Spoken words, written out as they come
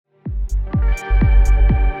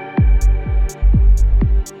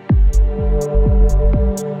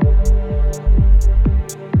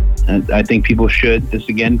I think people should, this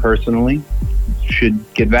again personally, should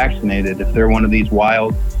get vaccinated. If they're one of these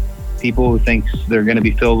wild people who thinks they're going to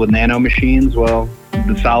be filled with nano machines, well,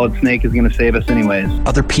 the solid snake is going to save us anyways.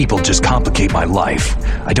 Other people just complicate my life.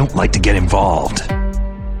 I don't like to get involved.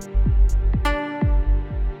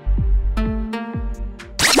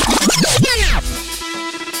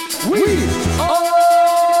 We are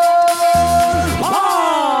live!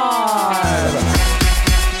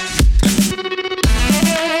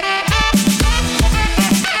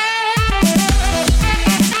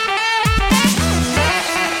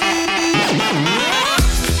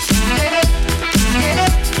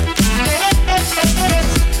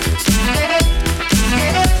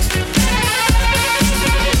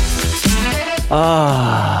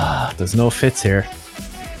 There's no fits here.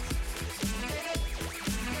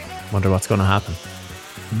 Wonder what's going to happen.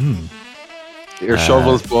 Your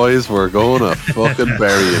shovels, boys. We're going to fucking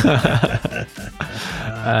bury it.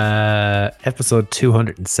 Episode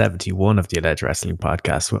 271 of the Alleged Wrestling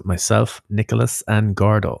Podcast with myself, Nicholas, and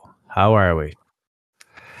Gordo. How are we?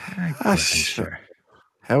 Sure.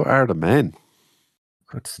 How are the men?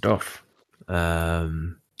 Good stuff.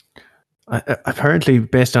 Apparently,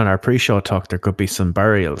 based on our pre-show talk, there could be some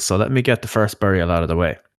burials. So let me get the first burial out of the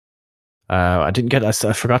way. I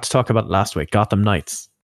forgot to talk about it last week. Gotham Knights.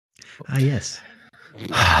 Yes.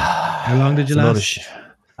 How long did you last?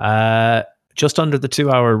 Just under the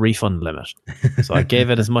 2-hour refund limit. So I gave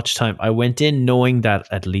it as much time. I went in knowing that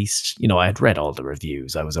at least, I had read all the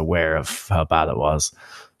reviews. I was aware of how bad it was.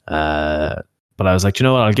 But I was like, you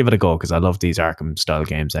know what? I'll give it a go because I love these Arkham style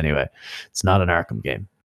games anyway. It's not an Arkham game.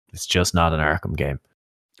 It's just not an Arkham game.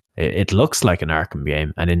 It looks like an Arkham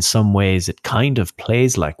game, and in some ways it kind of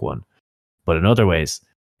plays like one. But in other ways,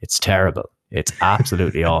 it's terrible. It's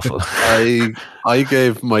absolutely awful. I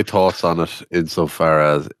gave my thoughts on it insofar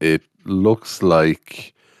as it looks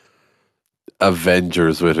like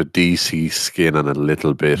Avengers with a DC skin and a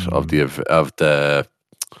little bit of the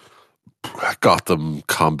Gotham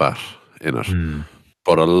combat in it.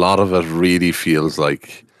 But a lot of it really feels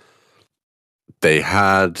like they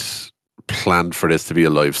had planned for this to be a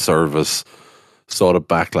live service, saw the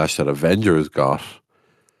backlash that Avengers got,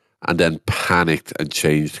 and then panicked and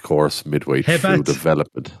changed course midway through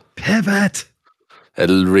development. Pivot! It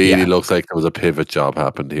really looks like there was a pivot job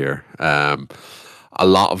happened here. A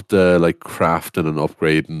lot of the crafting and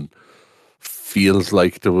upgrading feels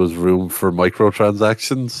like there was room for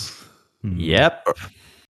microtransactions. Yep.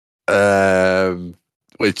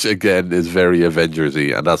 Which again is very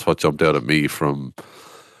Avengers-y, and that's what jumped out at me from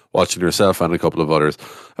watching yourself and a couple of others.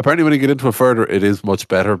 Apparently when you get into it further, it is much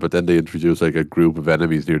better, but then they introduce a group of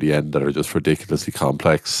enemies near the end that are just ridiculously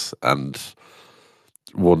complex, and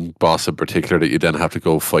one boss in particular that you then have to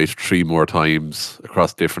go fight 3 more times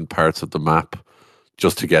across different parts of the map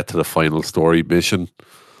just to get to the final story mission.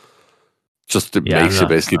 Just makes you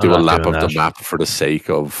basically do a lap of the map for the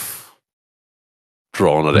sake of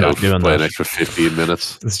drawing it out by an extra 15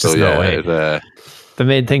 minutes. There's just no way. The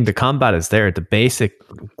main thing, the combat is there. The basic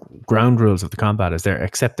ground rules of the combat is there,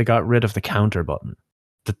 except they got rid of the counter button.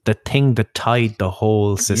 The thing that tied the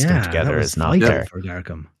whole system together is not there. For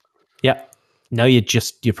Arkham. Yeah. Now you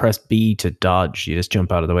press B to dodge. You just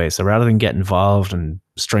jump out of the way. So rather than get involved and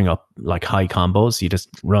string up high combos, you just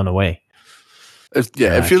run away. It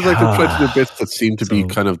feels like they're trying to do bits that seem to be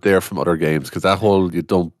kind of there from other games, because that whole you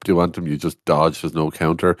don't do them, you just dodge, there's no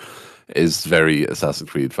counter, is very Assassin's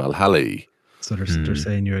Creed Valhalla. So they're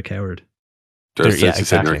saying you're a coward. They're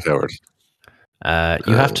saying you're a coward.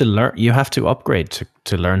 You have to learn. You have to upgrade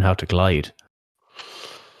to learn how to glide.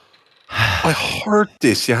 I heard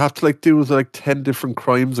this. You have to do 10 different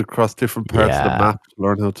crimes across different parts of the map to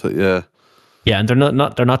learn how to. Yeah, and they're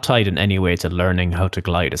not tied in any way to learning how to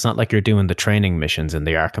glide. It's not like you're doing the training missions in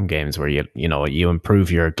the Arkham games where you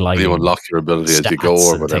improve your gliding. You unlock your ability as you go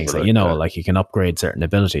or whatever. You can upgrade certain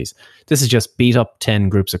abilities. This is just beat up 10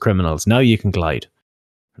 groups of criminals. Now you can glide.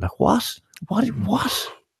 Like what?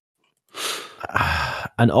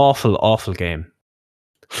 An awful game.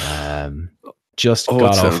 Just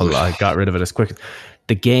god awful. I got rid of it as quick.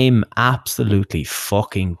 The game absolutely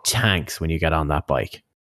fucking tanks when you get on that bike.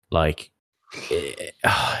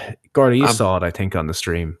 Gordy, you saw it, I think, on the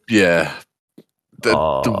stream. Yeah.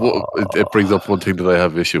 It brings up one thing that I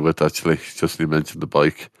have issue with, actually, just when you mentioned the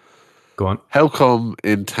bike. Go on. How come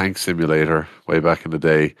in Tank Simulator, way back in the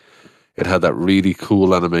day, it had that really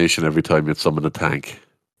cool animation every time you'd summon a tank?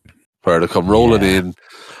 Where they come rolling in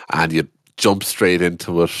and you jump straight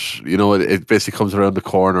into it. It basically comes around the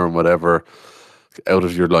corner and whatever, out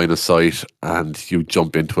of your line of sight, and you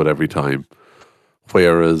jump into it every time.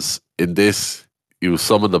 Whereas in this, you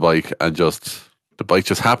summon the bike and just The bike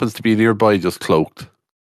just happens to be nearby, just cloaked.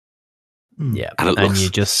 Yeah, And it and looks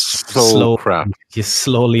you just so crap. You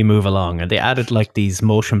slowly move along, and they added like these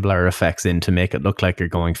motion blur effects in to make it look like you're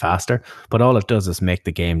going faster. But all it does is make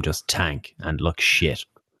the game just tank and look shit.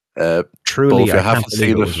 Truly, if you I can't haven't believe seen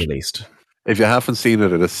it was it- released. If you haven't seen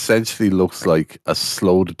it, it essentially looks like a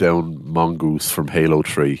slowed down mongoose from Halo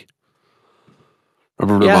 3.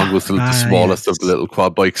 Remember the Yeah. mongoose, the Ah, smallest yes. of the little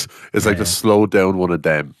quad bikes? It's like the Yeah. slowed down one of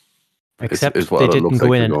them. Except is what they it didn't looks go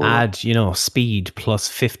like in you're and going on. add, speed plus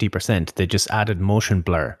 50%. They just added motion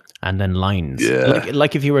blur and then lines. Yeah.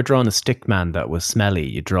 Like if you were drawing a stick man that was smelly,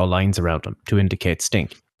 you draw lines around him to indicate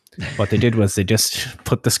stink. What they did was they just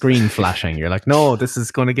put the screen flashing. You're like, no, this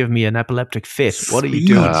is going to give me an epileptic fit. What are you Speed.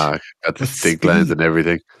 doing? Got the But stink lines speed. and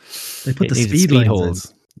everything. They put It the needed speed lines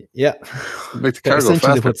holes. Yeah. Make the They car go essentially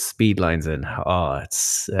faster. put speed lines in. Oh,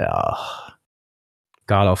 it's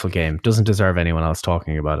god awful game. Doesn't deserve anyone else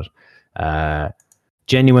talking about it.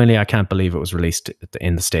 Genuinely, I can't believe it was released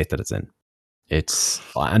in the state that it's in.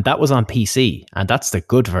 And that was on PC, and that's the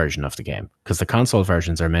good version of the game because the console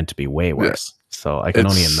versions are meant to be way worse. So I can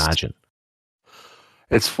only It's- imagine.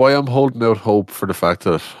 It's why I'm holding out hope for the fact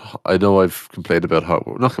that I know I've complained about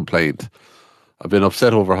not complained. I've been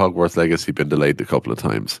upset over Hogwarts Legacy being delayed a couple of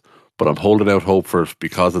times, but I'm holding out hope for it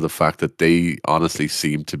because of the fact that they honestly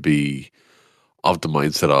seem to be of the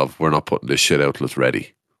mindset of we're not putting this shit out till it's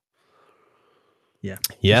ready. Yeah.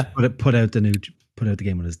 Yeah. Put out the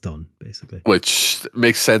game when it's done, basically. Which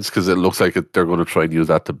makes sense because it looks like they're going to try and use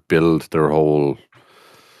that to build their whole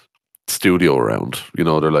studio around.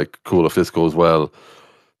 They're like, cool, if this goes well,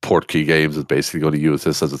 Portkey Games is basically going to use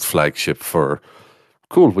this as its flagship for,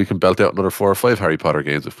 cool, we can belt out another 4 or 5 Harry Potter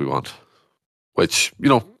games if we want. Which,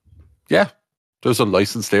 yeah, there's a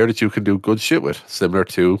license there that you can do good shit with, similar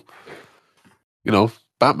to,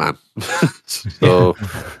 Batman. So,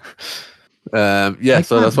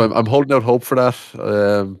 so that's why I'm holding out hope for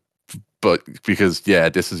that. But because,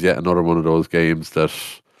 this is yet another one of those games that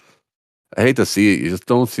I hate to see it. You just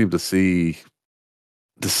don't seem to see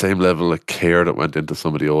the same level of care that went into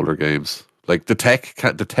some of the older games. Like the tech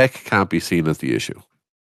can't be seen as the issue.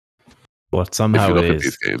 But If somehow you look it at is.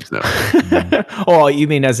 these games now, Oh, you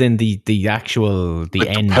mean as in the actual Like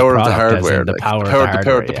end the power of the product, as in hardware, the like, power of the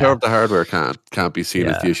hardware. the power of the hardware can't be seen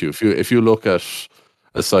as the issue. If you look at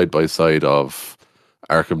a side by side of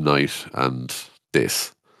Arkham Knight and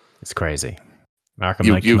this, It's crazy. Arkham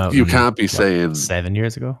you Knight came out you in, can't be saying 7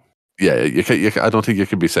 years ago. yeah. I don't think you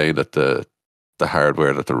can be saying that the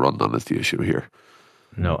hardware that they're running on is the issue here.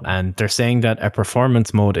 No, and they're saying that a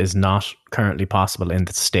performance mode is not currently possible in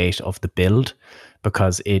the state of the build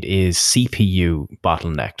because it is CPU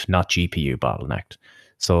bottlenecked, not GPU bottlenecked.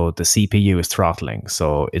 So the CPU is throttling.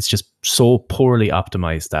 So it's just so poorly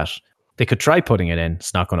optimized that they could try putting it in.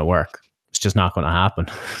 It's not going to work. It's just not going to happen.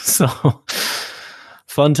 So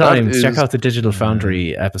fun times. Check out the Digital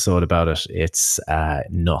Foundry episode about it. It's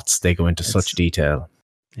nuts. They go into such detail.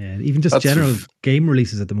 Yeah, even just That's general f- game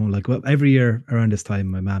releases at the moment. Like every year around this time,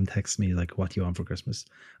 my mom texts me like, "What do you want for Christmas?"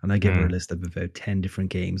 And I give her a list of about 10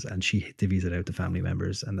 different games, and she divvies it out to family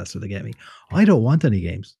members, and that's what they get me. I don't want any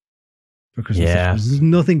games for Christmas. Yeah. There's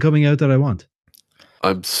nothing coming out that I want.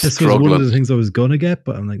 I'm This was one of the struggling. things I was gonna get,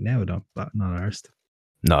 but I'm like, now I don't. Not arsed.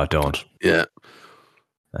 No, don't.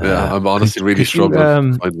 Yeah, I'm honestly really could you,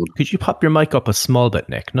 struggling. to find one. Could you pop your mic up a small bit,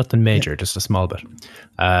 Nick? Nothing major, just a small bit.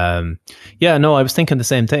 No, I was thinking the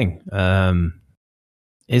same thing.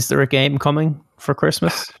 Is there a game coming for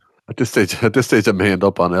Christmas? At this stage, I may end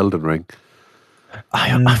up on Elden Ring.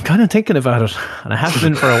 I'm kind of thinking about it, and I have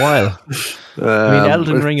been for a while. I mean,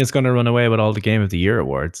 Elden Ring is going to run away with all the Game of the Year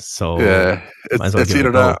awards. So Yeah, might as well it's give it a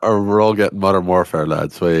either go. that or we're all getting Modern Warfare,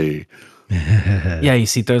 lads. Yeah, you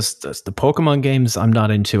see, there's the Pokemon games I'm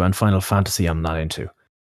not into, and Final Fantasy I'm not into.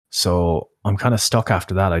 So I'm kind of stuck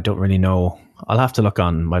after that. I don't really know. I'll have to look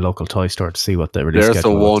on my local toy store to see what the release There's the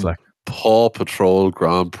schedule looks one like. Paw Patrol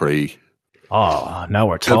Grand Prix. Oh, now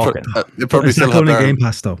we're They'll talking. probably It's still not have going to that. Game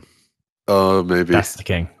Pass though. Oh, maybe. That's the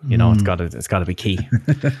king. It's got to be key.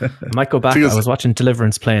 I might go back. Because- I was watching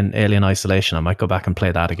Deliverance playing Alien Isolation. I might go back and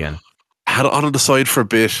play that again. I had it on the side for a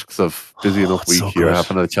bit because I've busy enough it's week so here. I good.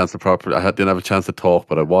 haven't had a chance to didn't have a chance to talk,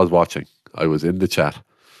 but I was watching. I was in the chat.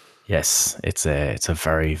 Yes, it's a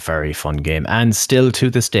very, very fun game. And still to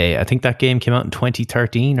this day, I think that game came out in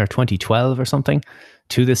 2013 or 2012 or something.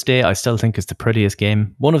 To this day, I still think it's the prettiest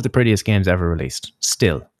game. One of the prettiest games ever released.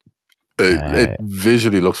 Still. It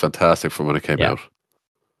visually looks fantastic from when it came yeah. out.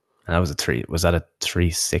 And that was that a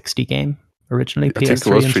 360 game originally? I think it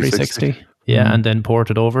PS3 was and 360? Yeah, and then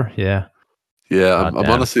ported over. Yeah. Yeah, God I'm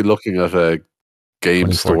damn. honestly looking at a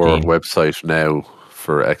game store 2014. website now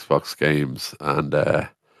for Xbox games, and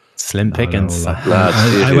Slim pickings. Lads,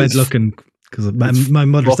 I it went is- looking because my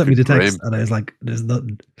mother sent me the fucking text, grim. and I was like, "There's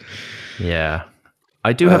nothing." Yeah.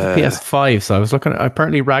 I do have a PS5, so I was looking at,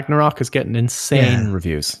 apparently Ragnarok is getting insane Yeah.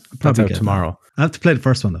 reviews. That's Probably out get tomorrow. I have to play the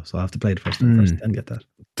first one though, so I have to play the first one first and get that.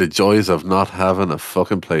 the joys of not having a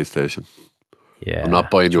fucking PlayStation. Yeah. I'm not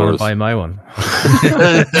buying Do you wanna yours. buy my one.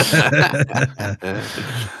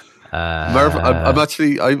 Marvel, I'm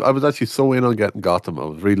actually, I was actually so in on getting Gotham. I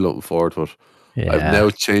was really looking forward to it. Yeah. I've now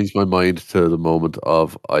changed my mind to the moment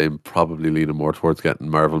of I'm probably leaning more towards getting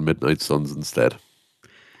Marvel Midnight Suns instead.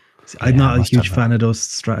 See, I'm not a must huge have fan of those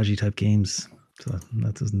strategy type games, so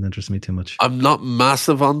that doesn't interest me too much. I'm not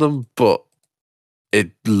massive on them, but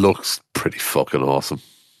it looks pretty fucking awesome.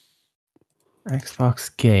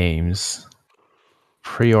 Xbox games,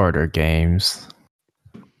 pre-order games,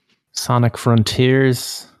 Sonic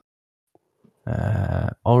Frontiers.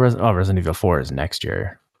 Resident Evil 4 is next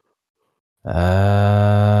year.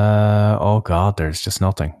 Oh god, there's just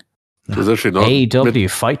nothing. There's actually not. AEW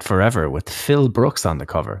Fight Forever with Phil Brooks on the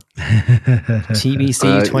cover.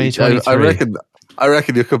 TBC 2023. I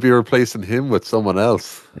reckon you could be replacing him with someone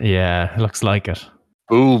else. Yeah, it looks like it.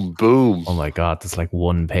 Boom, boom. Oh my god, there's like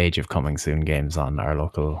one page of coming soon games on our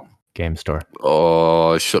local game store.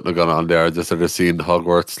 Oh, I shouldn't have gone on there. I just started seeing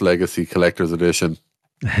Hogwarts Legacy Collector's Edition.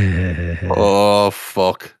 Oh,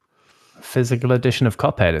 fuck. Physical edition of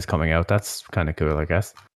Cuphead is coming out. That's kind of cool, I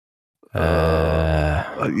guess.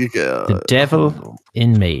 You get, The Devil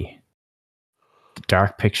in Me, the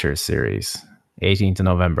Dark Pictures series, 18th of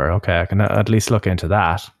November. Okay, I can at least look into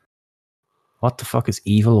that. What the fuck is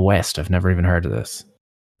Evil West? I've never even heard of this.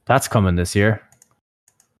 That's coming this year.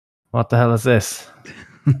 What the hell is this?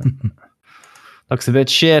 Looks a bit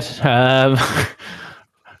shit.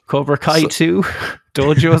 Cobra Kai 2,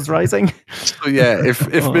 Dojo's Rising. So yeah, if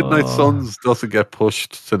Midnight Suns doesn't get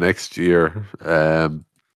pushed to next year, then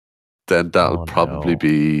that'll probably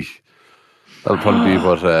be what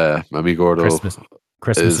Mami Gordo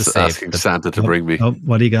Christmas is is saved. asking Santa to bring me. Oh,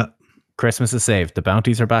 what do you got? Christmas is saved. The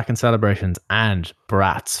bounties are back in celebrations, and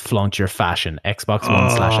Bratz flaunt your fashion. Xbox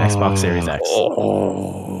One/Xbox Series X.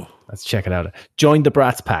 Oh, Let's check it out. Join the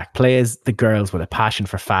Bratz pack. Play as the girls with a passion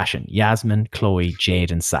for fashion. Yasmin, Chloe,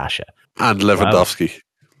 Jade, and Sasha. and Lewandowski.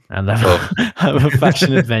 And have a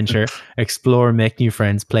fashion adventure. Explore, make new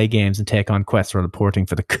friends, play games, and take on quests for reporting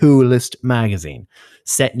for the coolest magazine.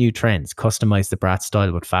 Set new trends. Customize the Bratz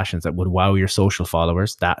style with fashions that would wow your social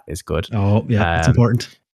followers. That is good. Oh, yeah, it's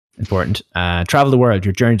important. Important. Travel the world.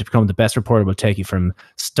 Your journey to become the best reporter will take you from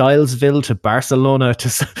Stylesville to Barcelona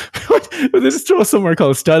to... They just throw somewhere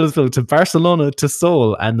called Stylesville to Barcelona to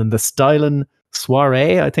Seoul, and then the Stylen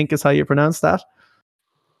Soiree, I think is how you pronounce that.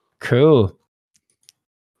 Cool.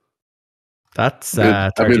 That's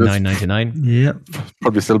 $39.99. Yeah.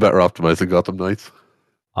 Probably still better optimized than Gotham Knights.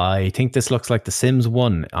 I think this looks like The Sims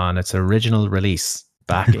 1 on its original release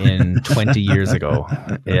back in 20 years ago.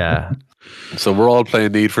 Yeah. So we're all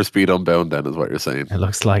playing Need for Speed Unbound then, is what you're saying. It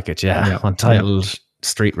looks like it, yeah. Yeah. Untitled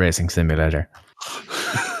Street Racing Simulator.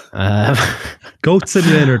 Goat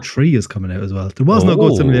Simulator 3 is coming out as well. There was no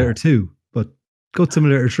Goat Simulator 2, but Goat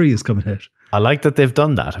Simulator 3 is coming out. I like that they've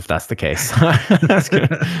done that, if that's the case. That's good.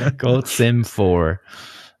 Goat Sim 4.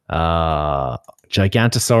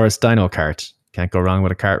 Gigantosaurus Dino Kart. Can't go wrong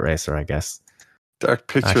with a kart racer, I guess. Dark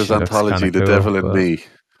Pictures Actually looks Anthology, kinda The cool, Devil in but- Me. That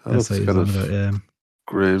That's looks how you kind done of it, yeah.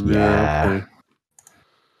 grim. Yeah.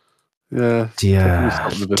 Okay. Yeah.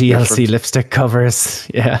 Something a bit DLC different. lipstick covers.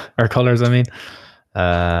 Yeah. Or colors, I mean.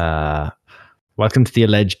 Welcome to the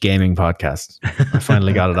Alleged Gaming Podcast. I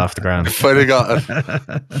finally got it off the ground. Finally got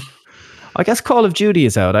it. I guess Call of Duty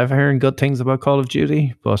is out. I've heard good things about Call of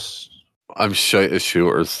Duty, but I'm shite at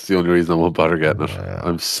shooters. The only reason I won't bother getting it.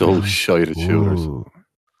 I'm so shite at shooters. ooh.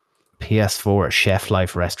 PS4 Chef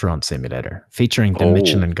Life Restaurant Simulator featuring the Oh.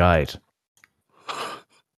 Michelin Guide.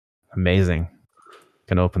 Amazing.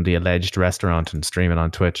 Can open the Alleged restaurant and stream it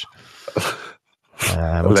on Twitch. Once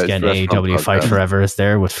Alleged again, Restaurant AEW Fight podcast. Forever is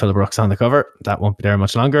there with Phil Brooks on the cover. That won't be there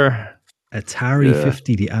much longer. Atari Yeah.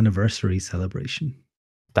 50, the anniversary celebration.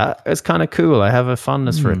 That is kind of cool. I have a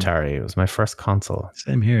fondness for Atari. It was my first console.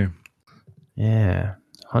 Same here. Yeah.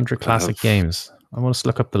 100 classic have- games. I want to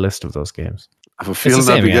look up the list of those games. I have a It's the feeling I'll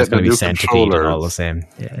same be again. It's getting going a to be new Centipede and controller. all the same.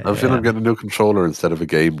 Yeah. I feel I'm getting a new controller instead of a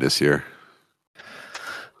game this year.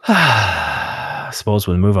 I suppose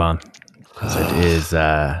we'll move on because it is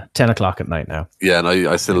 10 o'clock at night now. Yeah, and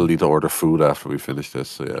I still need to order food after we finish this.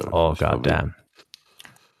 So yeah. Oh, I should probably- goddamn.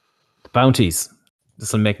 Bounties.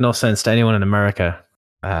 This will make no sense to anyone in America,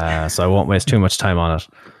 so I won't waste too much time on it.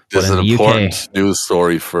 This is But an in the UK, important news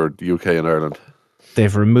story for the UK and Ireland.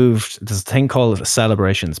 they've removed this thing called a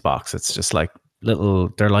celebrations box. It's just like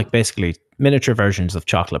they're like basically miniature versions of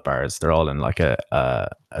chocolate bars. They're all in like a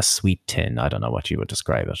sweet tin. I don't know what you would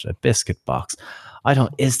describe it. A biscuit box.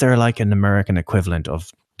 Is there like an American equivalent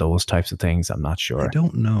of those types of things? I'm not sure. I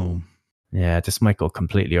don't know. Yeah, this might go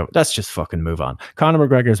completely over. Let's just fucking move on. Conor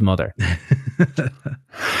McGregor's mother.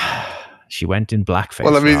 She went in blackface.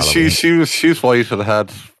 Well, I mean, for she's white and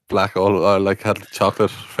had black had chocolate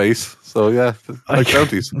face. So yeah, like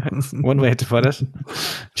bounties. One way to put it.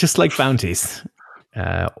 Just like bounties.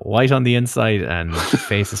 White on the inside and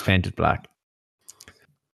face is painted black.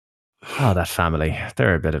 Oh, that family.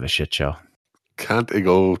 They're a bit of a shit show. Can't they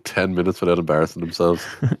go 10 minutes without embarrassing themselves?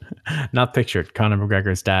 Not pictured. Conor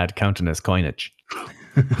McGregor's dad counting his coinage.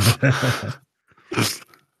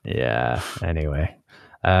 Yeah, anyway.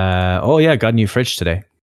 Got a new fridge today.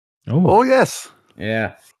 Oh, yes.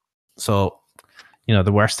 Yeah. So,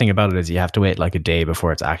 the worst thing about it is you have to wait like a day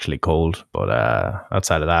before it's actually cold. But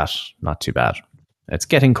outside of that, not too bad. It's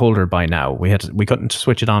getting colder by now. We couldn't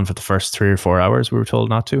switch it on for the first 3 or 4 hours. We were told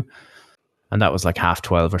not to. And that was like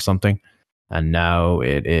 12:30 or something. And now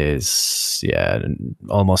it is,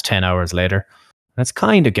 almost 10 hours later. And it's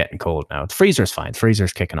kind of getting cold now. The freezer's fine. The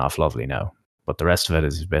freezer's kicking off lovely now. But the rest of it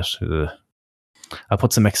is a bit... I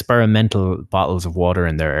put some experimental bottles of water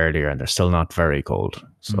in there earlier and they're still not very cold.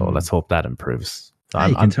 So let's hope that improves.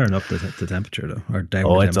 You can turn up the temperature though, or down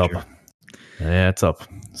the it's temperature. up. Yeah, it's up.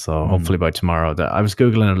 So hopefully by tomorrow, I was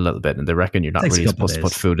Googling it a little bit and they reckon you're not Takes a really couple supposed to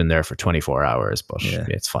days. put food in there for 24 hours, but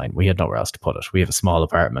it's fine. We had nowhere else to put it. We have a small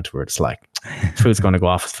apartment where it's like, food's going to go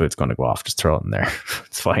off, food's going to go off, just throw it in there.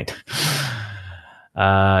 It's fine. So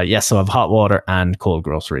I have hot water and cold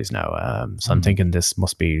groceries now. So I'm thinking this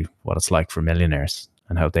must be what it's like for millionaires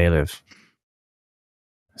and how they live.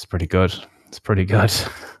 It's pretty good.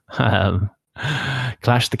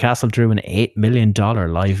 Clash the Castle drew an $8 million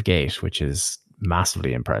live gate, which is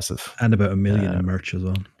massively impressive. And about $1 million in merch as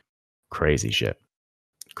well. Crazy shit.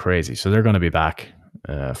 Crazy. So they're going to be back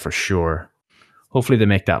for sure. Hopefully they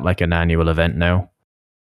make that like an annual event now.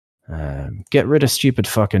 Get rid of stupid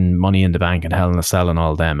fucking Money in the Bank and Hell in a Cell and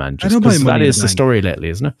all them, and just because that is the story lately,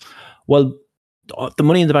 isn't it? Well, the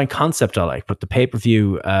Money in the Bank concept I like, but the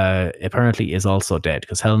pay-per-view apparently is also dead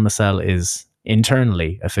because Hell in a Cell is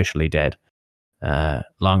internally officially dead.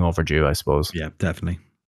 Long overdue, I suppose. Yeah, definitely.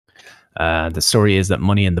 The story is that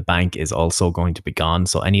Money in the Bank is also going to be gone,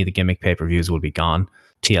 so any of the gimmick pay-per-views will be gone.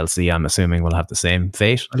 TLC, I'm assuming, will have the same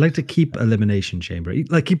fate. I'd like to keep Elimination Chamber.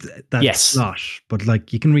 Like, keep that slot, but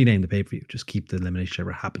like you can rename the pay-per-view. Just keep the Elimination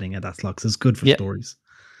Chamber happening at that slot because it's good for stories.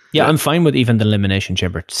 Yeah, I'm fine with even the Elimination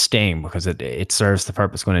Chamber staying because it serves the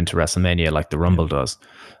purpose going into WrestleMania like the Rumble does.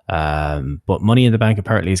 But Money in the Bank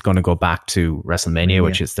apparently is going to go back to WrestleMania,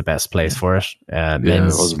 which is the best place for it.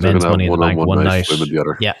 Men's Money in the Bank one night. Women the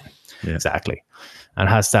other. Yeah, exactly. And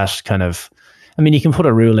has that kind of... I mean, you can put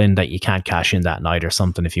a rule in that you can't cash in that night or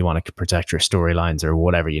something if you want to protect your storylines or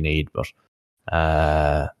whatever you need. But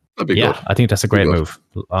that'd be good. I think that's a great move.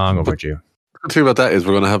 Long overdue. The good thing about that is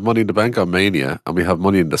we're going to have Money in the Bank on Mania and we have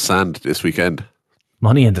Money in the Sand this weekend.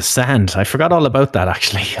 Money in the Sand. I forgot all about that,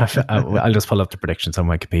 actually. I'll just pull up the predictions on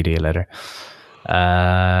Wikipedia later.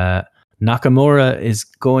 Nakamura is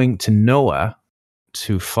going to Noah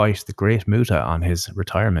to fight the Great Muta on his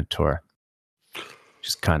retirement tour. Which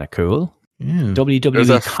is kind of cool. Yeah.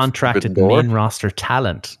 WWE contracted main roster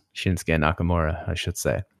talent Shinsuke Nakamura, I should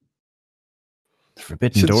say. The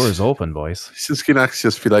Forbidden Door is open, boys. Shinsuke Nax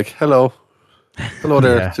just be like, hello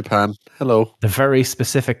there, Japan. Hello. The very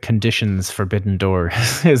specific conditions Forbidden Door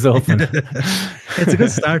is open. It's a good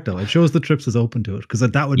start, though. It shows the Trips is open to it because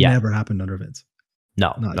that would never happen under Vince.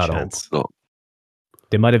 No, not at all. No.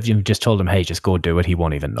 They might have just told him, hey, just go do it. He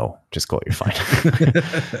won't even know. Just go, you're fine.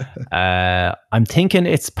 I'm thinking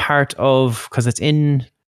it's part of, because it's in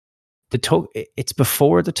it's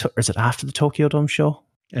before or is it after the Tokyo Dome show?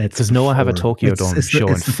 Because Noah have a Tokyo Dome show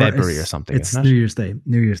in February or something. It's New Year's Day.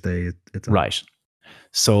 New Year's Day. It's right.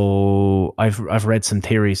 So I've read some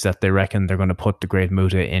theories that they reckon they're going to put the Great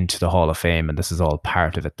Muta into the Hall of Fame, and this is all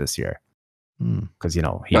part of it this year. Because he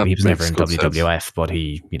was never in WWF, but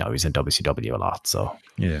he's in WCW a lot. So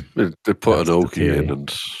yeah, they put an Oki in,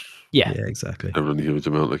 and yeah, exactly. Everyone a huge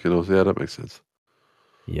amount, yeah, that makes sense.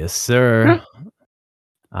 Yes, sir.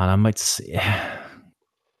 And I might see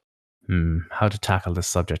how to tackle this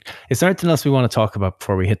subject. Is there anything else we want to talk about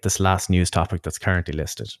before we hit this last news topic that's currently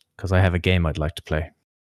listed? Because I have a game I'd like to play.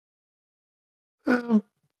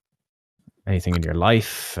 Anything in your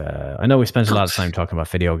life? I know we spent a lot of time talking about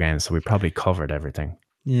video games, so we probably covered everything.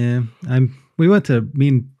 Yeah, me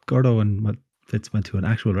and Gordo and Fitz went to an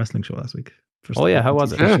actual wrestling show last week. How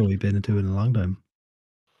was it? Show we've been into in a long time.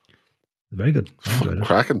 Very good. I enjoyed it.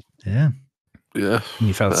 Cracking. Yeah. Yeah.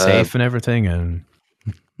 You felt safe and everything, and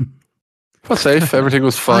Felt safe. Everything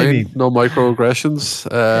was fine. No microaggressions.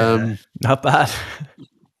 not bad.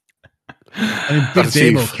 I mean, Big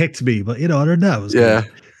Damo kicked me, but other than that, it was good.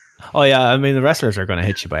 Oh yeah, I mean the wrestlers are going to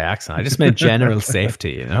hit you by accident. I just meant general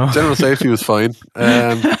safety, General safety was fine.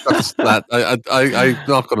 I'm not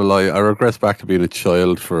going to lie. I regress back to being a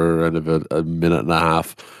child for about a minute and a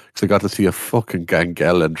half because I got to see a fucking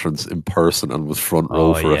Gangrel entrance in person and was front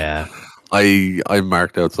row for it. I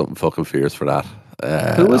marked out something fucking fierce for that.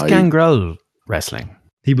 Who was Gangrel wrestling?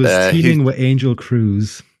 He was teaming with Angel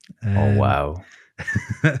Cruz. Oh wow.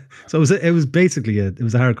 So it was basically it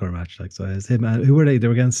was a hardcore match. Like, so it was him. Who were they? They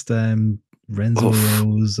were against Renzo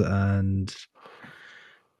Rose and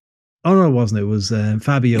no, it wasn't. It was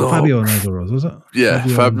Fabio and Renzo Rose, was it? Yeah,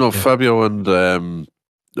 Fabio and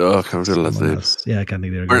I can't remember the last name. Yeah, I can't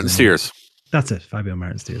think of Martin Steers. That's it, Fabio and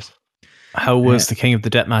Martin Steers. How was the King of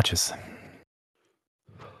the Death matches?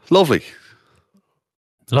 Lovely.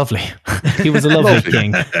 He was a lovely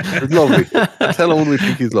king. Lovely. Tell him we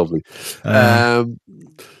think he's lovely. He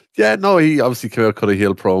obviously came out, cut a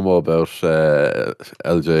heel promo about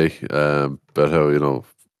LJ, about how,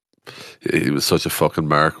 he was such a fucking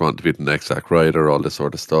mark, wanting to be the next Zack Ryder, all this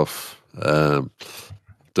sort of stuff. That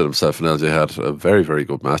himself and LJ had a very, very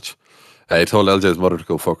good match. He told LJ's mother to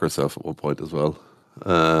go fuck herself at one point as well.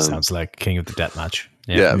 Sounds like King of the Death match.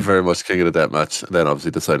 Yeah, very much King of the Death match. And then obviously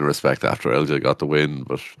decided respect after LJ got the win.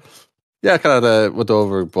 But yeah, kind of went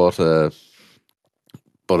over, bought an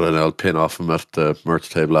old pin off him at the merch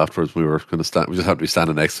table afterwards. We were going to stand. We just happened to be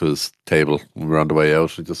standing next to his table when we were on the way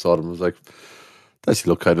out. We just saw them. I was like, that actually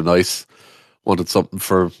looked kind of nice. Wanted something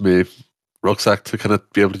for me rucksack to kind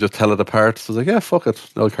of be able to just tell it apart. So I was like, yeah, fuck it.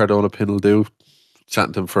 El Cardona pin will do.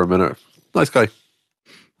 Chatting to him for a minute. Nice guy.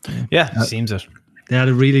 Yeah, seems it. They had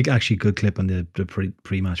a really actually good clip on the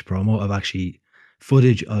pre-match promo of actually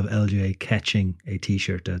footage of LJ catching a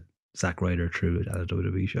t-shirt that Zack Ryder threw at a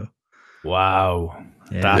WWE show. Wow.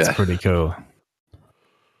 That's pretty cool.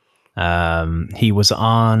 He was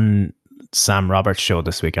on Sam Roberts' show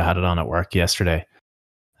this week. I had it on at work yesterday.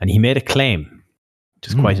 And he made a claim, which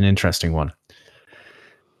is quite an interesting one.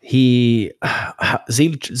 Z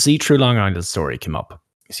True Long Island story came up.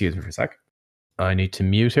 Excuse me for a sec. I need to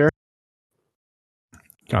mute here.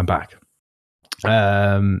 I'm back.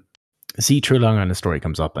 Z True Long Island story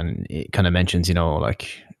comes up and it kind of mentions, like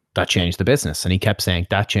that changed the business. And he kept saying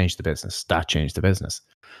that changed the business. That changed the business.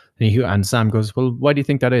 And Sam goes, well, why do you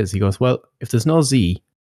think that is? He goes, well, if there's no Z,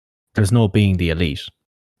 there's no being the elite.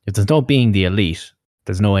 If there's no being the elite,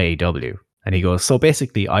 there's no AEW. And he goes, so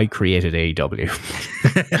basically I created AEW.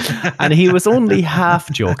 And he was only half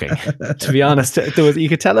joking, to be honest. You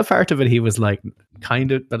could tell a part of it, he was like,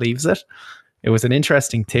 kind of believes it. It was an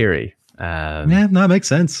interesting theory. It makes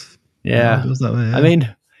sense. Yeah. It goes that way, yeah. I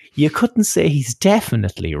mean, you couldn't say he's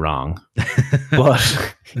definitely wrong,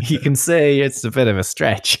 but you can say it's a bit of a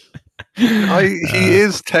stretch. He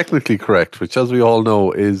is technically correct, which, as we all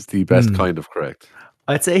know, is the best kind of correct.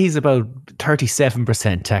 I'd say he's about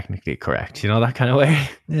 37% technically correct, that kind of way.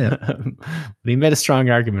 Yeah. But he made a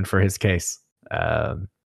strong argument for his case. But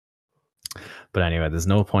anyway, there's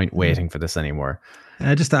no point waiting for this anymore.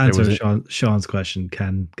 Just to answer Sean's question,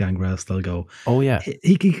 can Gangrel still go? Oh, yeah.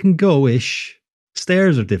 He can go-ish.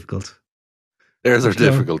 Stairs are difficult. Stairs are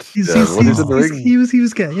difficult. He was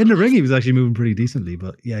getting in the ring. He was actually moving pretty decently,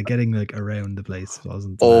 but yeah, getting like around the place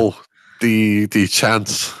wasn't. The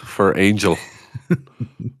chance for Angel,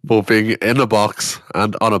 both being in a box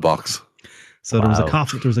and on a box. So there was a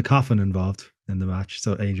coffin. There was a coffin involved in the match.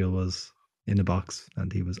 So Angel was in the box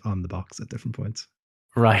and he was on the box at different points.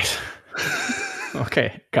 Right.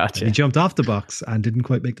 Okay, gotcha. He jumped off the box and didn't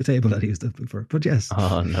quite make the table that he was looking for. But yes.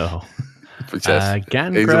 Oh no. But yes,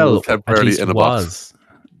 Gangrel temporarily in a box.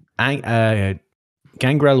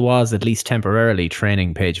 Gangrel was at least temporarily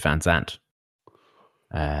training Paige Van Zandt.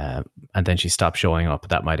 And then she stopped showing up.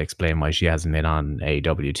 That might explain why she hasn't been on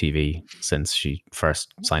AEW TV since she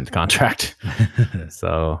first signed the contract.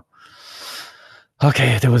 So,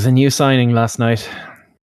 okay, there was a new signing last night.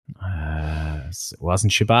 It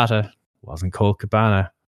wasn't Shibata. It wasn't Colt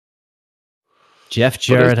Cabana. Jeff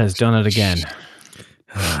Jarrett has done it again.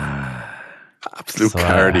 Absolute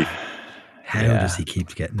clarity. How does he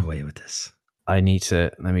keep getting away with this? Let me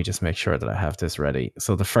just make sure that I have this ready.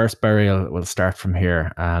 So the first burial will start from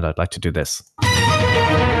here, and I'd like to do this.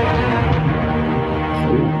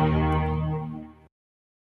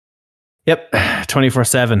 Yep,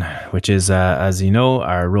 24/7, which is, as you know,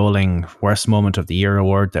 our rolling worst moment of the year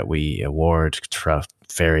award that we award throughout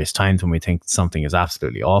various times when we think something is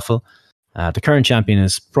absolutely awful. The current champion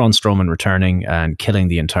is Braun Strowman returning and killing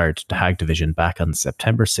the entire tag division back on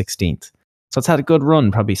September 16th. So it's had a good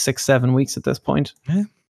run, probably 6-7 weeks at this point. Yeah.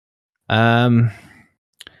 And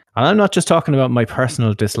I'm not just talking about my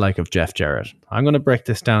personal dislike of Jeff Jarrett. I'm going to break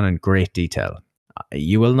this down in great detail.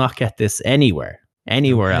 You will not get this anywhere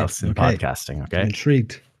else in podcasting. Okay. I'm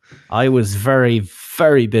intrigued. I was very,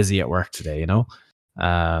 very busy at work today, you know.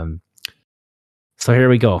 So here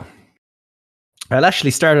we go. I'll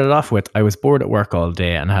actually start it off with, I was bored at work all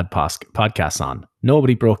day and had podcasts on.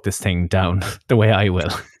 Nobody broke this thing down the way I will.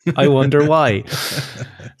 I wonder why.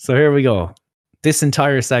 So here we go. This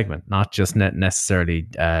entire segment, not just necessarily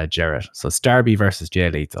Jarrett. So it's Darby versus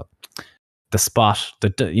Jay Lethal. The spot, the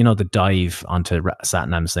dive onto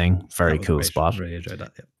Satnam Singh, very cool great. spot. Really enjoyed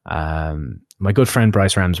that. Yeah. My good friend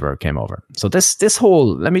Bryce Remsburg came over. So this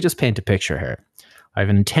whole, let me just paint a picture here. I have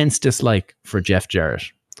an intense dislike for Jeff Jarrett.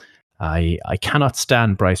 I cannot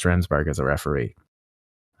stand Bryce Remsburg as a referee.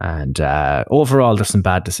 And overall, there's some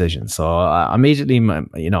bad decisions. So immediately,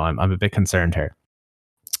 I'm a bit concerned here.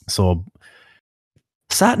 So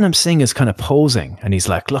Satnam Singh is kind of posing and he's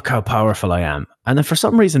like, look how powerful I am. And then for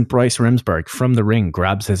some reason, Bryce Remsburg from the ring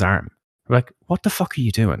grabs his arm. We're like, what the fuck are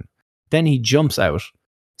you doing? Then he jumps out.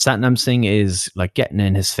 Satnam Singh is like getting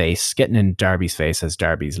in Darby's face as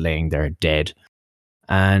Darby's laying there dead.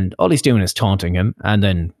 And all he's doing is taunting him. And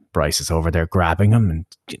then Bryce is over there grabbing him and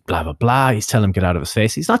blah, blah, blah. He's telling him to get out of his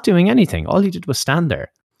face. He's not doing anything. All he did was stand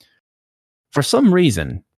there. For some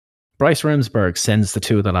reason, Bryce Remsburg sends the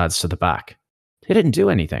two of the lads to the back. They didn't do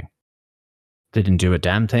anything. They didn't do a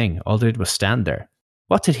damn thing. All they did was stand there.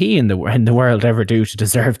 What did he in the world ever do to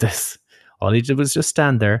deserve this? All he did was just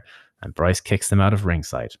stand there, and Bryce kicks them out of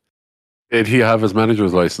ringside. Did he have his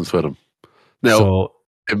manager's license with him? Now, So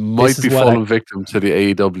it might be falling victim to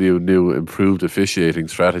the AEW new improved officiating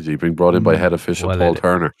strategy being brought in by head official Paul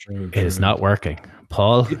Turner. it is not working.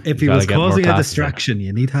 Paul, If he you was gotta get more causing a classes in. distraction,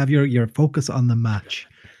 you need to have your focus on the match.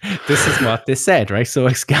 This is what they said, right? So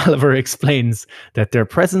Excalibur explains that their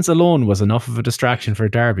presence alone was enough of a distraction for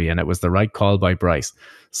Darby, and it was the right call by Bryce.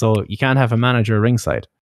 So you can't have a manager ringside.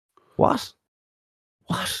 What?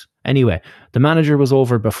 Anyway, the manager was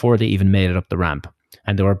over before they even made it up the ramp,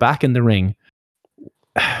 and they were back in the ring.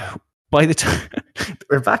 By the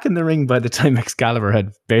time Excalibur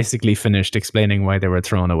had basically finished explaining why they were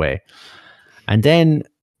thrown away, and then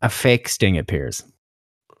a fake Sting appears.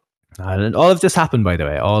 And all of this happened, by the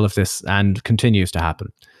way, and continues to happen.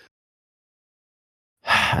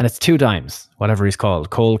 And it's 2 times, whatever he's called,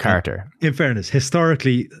 Cole Carter. In fairness,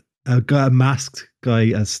 historically, a masked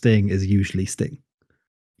guy as Sting is usually Sting.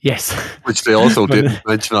 Yes. Which they also didn't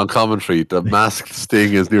mention on commentary. The masked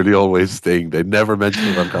Sting is nearly always Sting. They never mention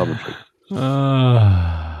it on commentary.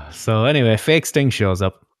 So anyway, fake Sting shows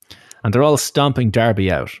up and they're all stomping Darby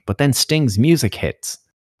out. But then Sting's music hits.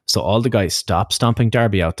 So all the guys stop stomping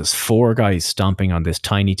Darby out. There's 4 guys stomping on this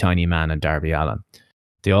tiny, tiny man and Darby Allin.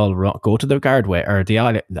 They all go to the guardway or the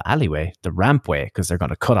alleyway, the rampway, because they're going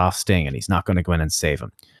to cut off Sting and he's not going to go in and save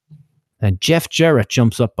him. And Jeff Jarrett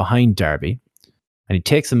jumps up behind Darby and he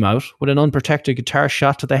takes him out with an unprotected guitar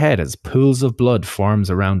shot to the head as pools of blood forms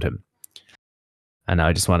around him. And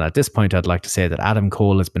I just want, at this point, I'd like to say that Adam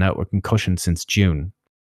Cole has been out with concussion since June.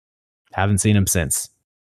 Haven't seen him since.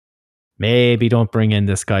 Maybe don't bring in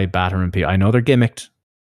this guy battering people. I know they're gimmicked,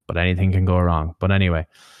 but anything can go wrong. But anyway.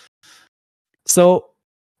 So.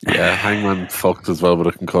 Yeah, Hangman fucked as well with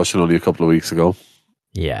a concussion only a couple of weeks ago.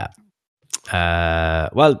 Yeah.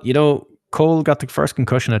 Well, Cole got the first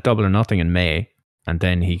concussion at Double or Nothing in May, and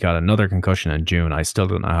then he got another concussion in June. I still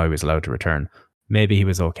don't know how he was allowed to return. Maybe he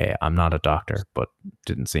was okay. I'm not a doctor, but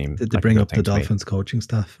didn't seem. Did they bring up the Dolphins coaching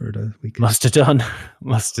staff for the week? Must have done.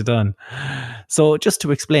 So just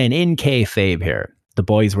to explain, in kayfabe here, the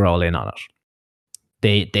boys were all in on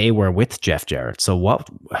it. They were with Jeff Jarrett. So what?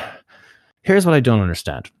 Here's what I don't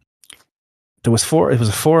understand. It was a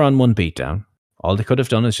 4-on-1 beatdown. All they could have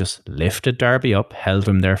done is just lifted Darby up, held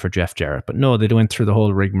him there for Jeff Jarrett. But no, they went through the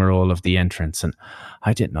whole rigmarole of the entrance, and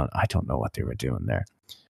I don't know what they were doing there.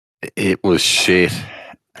 It was shit.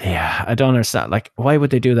 Yeah, I don't understand. Like, why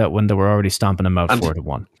would they do that when they were already stomping him out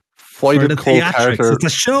 4-1? Why did Cole Carter? It's a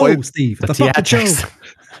show, Steve. It's a fucking show.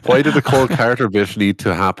 Why did the Cole Carter bit need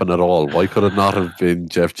to happen at all? Why could it not have been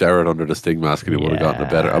Jeff Jarrett under the Sting mask and he would have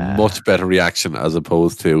gotten a much better reaction as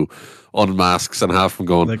opposed to unmasks and half from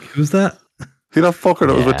going, like, who's that? See that fucker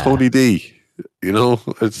that was with Tony D?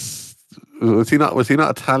 Was he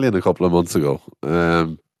not Italian a couple of months ago?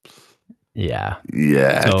 Yeah.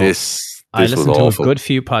 So, this I listened was to awful. a good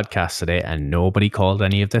few podcasts today and nobody called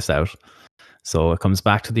any of this out. So it comes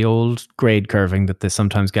back to the old grade curving that they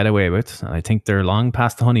sometimes get away with. And I think they're long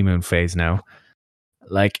past the honeymoon phase now.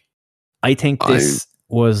 Like, I think this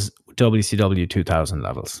was WCW 2000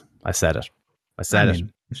 levels. I said it.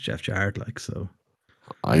 It's Jeff Jarrett, like, so.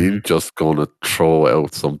 I'm just going to throw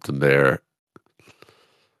out something there.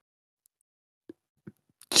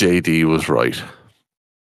 JD was right.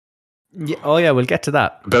 Yeah, oh yeah, we'll get to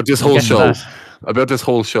that. About this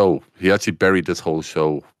whole show. He actually buried this whole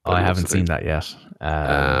show. Oh, I haven't seen that yet.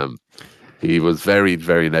 He was very,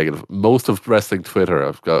 very negative. Most of wrestling Twitter,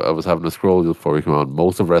 I was having a scroll before we come on.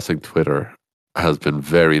 Most of wrestling Twitter has been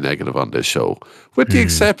very negative on this show, with the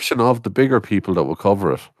exception of the bigger people that will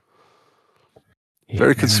cover it.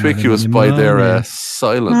 Very conspicuous by their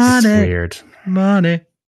silence. It's weird. Money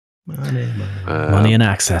and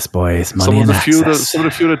access, boys. Money some of and the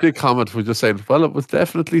access. few that did comment were just saying, well, it was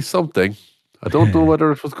definitely something. I don't know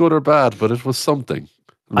whether it was good or bad, but it was something.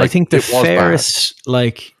 I think the fairest,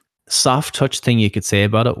 like, soft touch thing you could say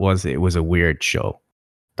about it was a weird show.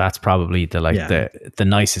 That's probably the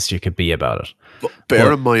nicest you could be about it. But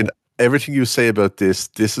bear in mind, everything you say about this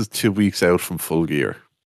is 2 weeks out from Full Gear.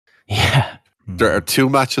 Yeah. There are 2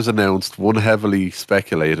 matches announced, one heavily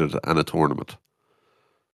speculated, and a tournament.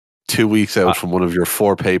 2 weeks out from one of your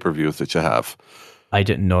 4 pay-per-views that you have. I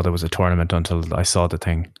didn't know there was a tournament until I saw the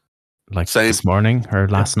thing. Like this morning or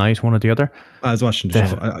last night, one or the other. I was watching the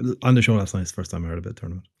show. On the show last night, it's the first time I heard about the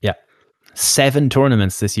tournament. Yeah. 7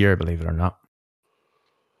 tournaments this year, believe it or not.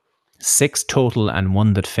 6 total and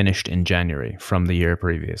 1 that finished in January from the year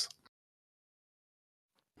previous.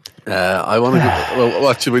 I want to. Well,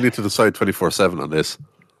 actually, we need to decide 24/7 on this.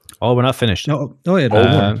 Oh, we're not finished. No,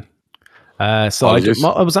 yeah. So I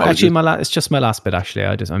was actually it's just my last bit. Actually,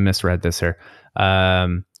 I misread this here.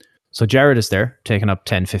 So Jarrett is there, taking up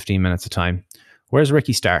 10-15 minutes of time. Where's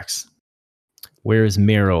Ricky Starks? Where is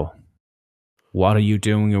Miro? What are you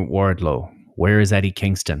doing at Wardlow? Where is Eddie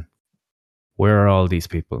Kingston? Where are all these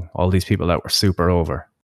people? All these people that were super over.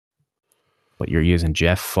 But you're using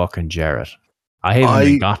Jeff fucking Jarrett. I haven't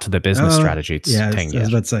even got to the business strategy thing yet. I was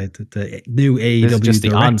about to say, the new AEW just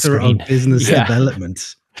Director of Business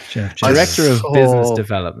Development. Jeff Jarrett. Director of Business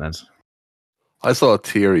Development. I saw a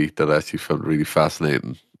theory that actually felt really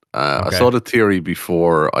fascinating. I saw the theory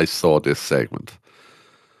before I saw this segment.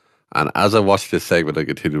 And as I watched this segment, I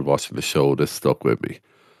continued watching the show. This stuck with me.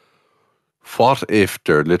 What if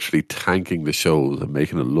they're literally tanking the shows and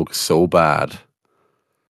making it look so bad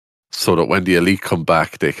so that when the Elite come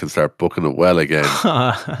back, they can start booking it well again?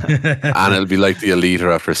 And it'll be like the Elite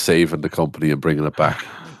are after saving the company and bringing it back.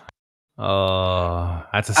 Oh,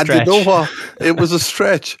 that's a stretch. And you know what? It was a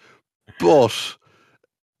stretch. But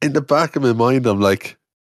in the back of my mind, I'm like,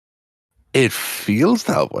 it feels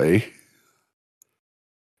that way.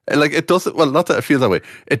 And like, it doesn't, well, not that it feels that way.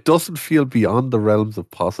 It doesn't feel beyond the realms of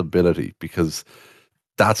possibility because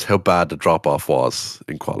that's how bad the drop off was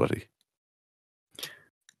in quality.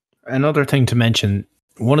 Another thing to mention,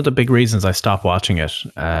 one of the big reasons I stopped watching it,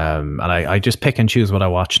 and I just pick and choose what I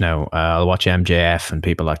watch now. I'll watch MJF and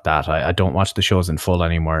people like that. I don't watch the shows in full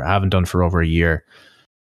anymore. I haven't done for over a year.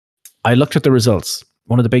 I looked at the results.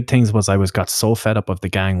 One of the big things was I got so fed up of the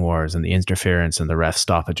gang wars and the interference and the ref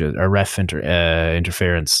stoppages, or ref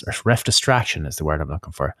interference, or ref distraction is the word I'm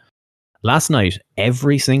looking for. Last night,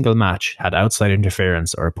 every single match had outside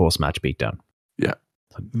interference or a post-match beatdown. Yeah.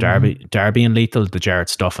 Darby and Lethal, the Jarrett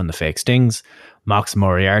stuff and the fake stings. Mox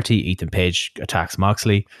Moriarty, Ethan Page attacks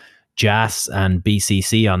Moxley. Jazz and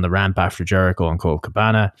BCC on the ramp after Jericho and Cole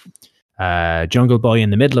Cabana. Jungle Boy in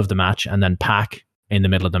the middle of the match, and then Pac in the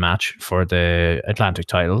middle of the match for the Atlantic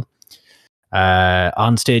title.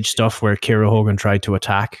 On stage stuff where Kira Hogan tried to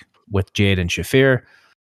attack with Jade and Shafir.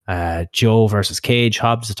 Joe versus Cage.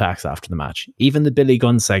 Hobbs attacks after the match. Even the Billy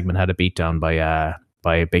Gunn segment had a beatdown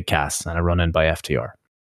by Big Cass and a run-in by FTR.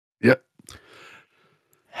 Yep.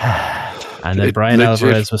 And then Brian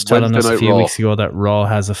Alvarez was telling us a few weeks ago that Raw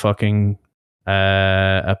has a fucking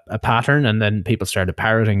a pattern, and then people started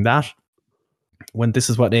parroting that. When this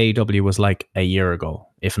is what AEW was like a year ago,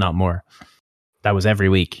 if not more. That was every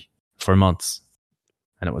week for months.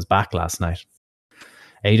 And it was back last night.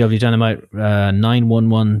 AEW Dynamite,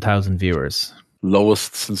 911,000 viewers.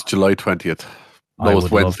 Lowest since July 20th. Lowest I would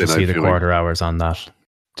love Wednesday to see night the viewing. quarter hours on that.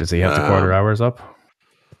 Does he have the quarter hours up?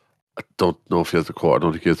 I don't know if he has the quarter. I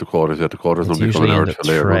don't think he has the quarters yet. The quarters It's normally come usually an hour in the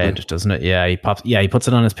till later. thread, doesn't it? Yeah, he puts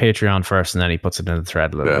it on his Patreon first, and then he puts it in the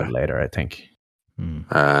thread a little bit later, I think.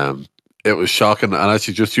 It was shocking, and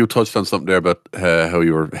actually, just you touched on something there about how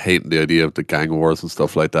you were hating the idea of the gang wars and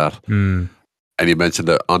stuff like that. And you mentioned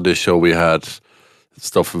that on this show we had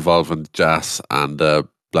stuff involving Jazz and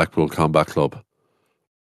Blackpool Combat Club.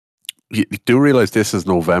 you do realize this is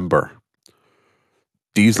November.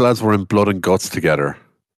 These lads were in blood and guts together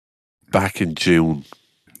back in June.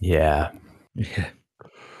 Yeah. Yeah.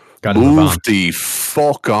 Gotta move on. Move the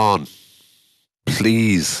fuck on,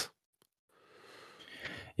 please.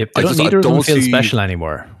 Yep, I neither of them don't feel see- special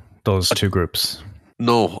anymore, those two groups.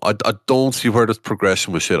 No, I don't see where there's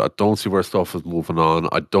progression with shit. I don't see where stuff is moving on.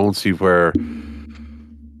 I don't see where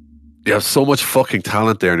you have so much fucking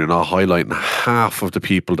talent there and you're not highlighting half of the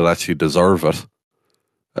people that actually deserve it.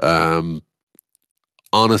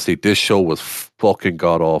 Honestly, this show was fucking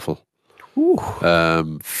god awful. I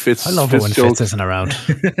love it when joke- Fitz isn't around.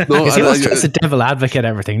 No, Because he always I- tries to devil advocate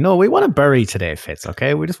everything. No, we want to bury today, Fitz,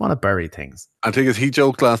 okay? We just want to bury things. I think as he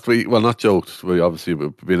joked last week, well, not joked. We obviously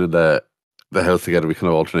we've been in the house together. We kind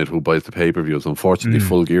of alternate who buys the pay per views. Unfortunately,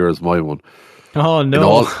 Full Gear is my one. Oh,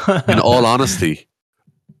 no. In all honesty,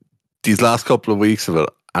 these last couple of weeks of it,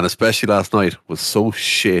 and especially last night, was so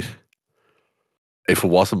shit. If it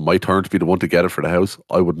wasn't my turn to be the one to get it for the house,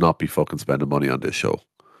 I would not be fucking spending money on this show.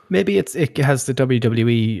 Maybe it has the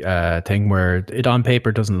WWE thing where it on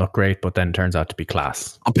paper doesn't look great, but then turns out to be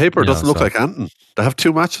class. On paper, it Yeah, doesn't look so- like anything. They have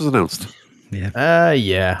 2 matches announced. Yeah.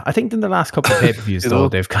 Yeah. I think in the last couple of pay-per-views, You though, know?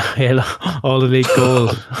 they've got all elite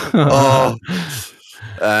gold. Oh,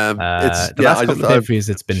 The last couple of pay-per-views,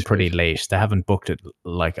 it's been pretty late. They haven't booked it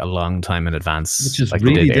like a long time in advance, Which is like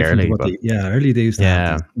really they did different. early. to what But early they used to Yeah.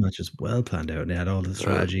 have these matches well planned out. And they had all the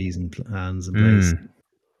strategies and plans in place.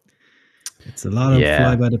 It's a lot of Yeah.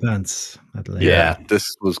 fly by the pants. At the late. Yeah. this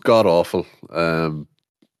was god awful.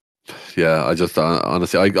 Yeah, I just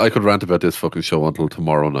honestly, I could rant about this fucking show until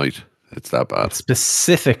tomorrow night. It's that bad.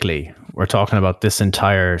 specifically, we're talking about this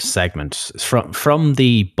entire segment from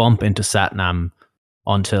the bump into Satnam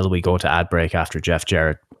until we go to ad break after Jeff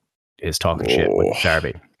Jarrett is talking shit with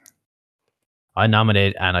Darby. I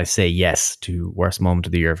nominate and I say yes to worst moment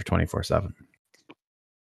of the year for 24/7.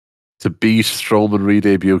 To beat Strowman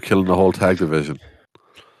re-debut, killing the whole tag division.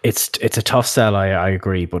 It's a tough sell, I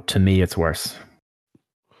agree, but to me it's worse.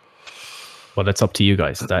 But it's up to you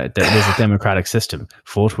guys. That is a democratic system.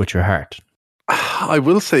 Vote with your heart. I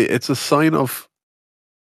will say it's a sign of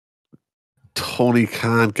Tony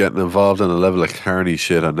Khan getting involved in a level of carny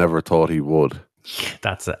shit I never thought he would.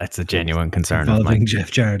 It's a genuine concern of Involving mine.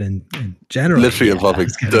 Jeff Jarrett in general. Literally involving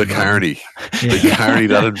it's getting the involved. carny. Yeah. The carny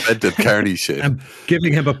that invented carny shit. And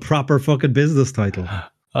giving him a proper fucking business title.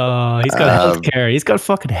 Oh, he's got healthcare. He's got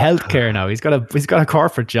fucking healthcare now. He's got a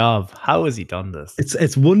corporate job. How has he done this?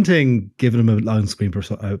 It's one thing giving him a on-screen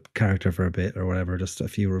character for a bit or whatever. Just a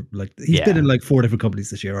few, like he's been in like 4 different companies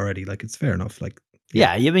this year already. Like it's fair enough. Like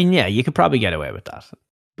Yeah, you could probably get away with that.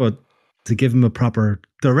 but to give him a proper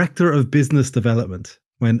director of business development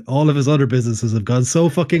when all of his other businesses have gone so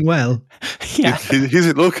fucking well. Yeah,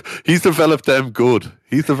 He's developed them good.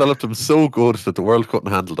 He's developed them so good that the world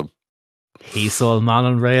couldn't handle them. he sold Man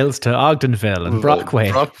on Rails to Ogdenville and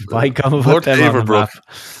Brockway. By God, Lord put them on the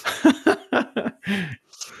Haverbrook. map.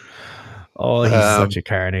 Oh, he's such a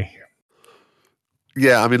carny.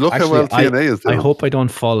 Yeah, I mean, look Actually, how well TNA is doing. I hope I don't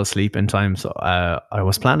fall asleep in time. So I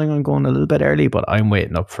was planning on going a little bit early, but I'm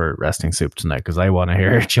waiting up for Wrestling Soup tonight because I want to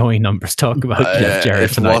hear Joey Numbers talk about Jeff Jarrett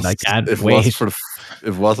if it tonight. was- I can't if it wait. wasn't if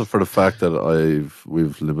it wasn't for the fact that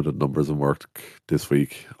we've limited numbers in work this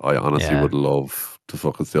week, I honestly Yeah. would love to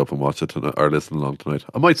fucking stay up and watch it tonight or listen along tonight.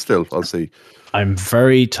 I might still. I'll see. I'm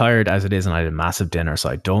very tired as it is, and I had a massive dinner, so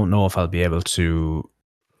I don't know if I'll be able to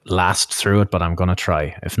last through it, but I'm going to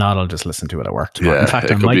try. If not, I'll just listen to it at work tomorrow. Yeah, In fact,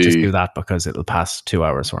 it I could might just be- do that because it'll pass 2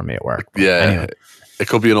 hours for me at work. But Yeah, anyway. it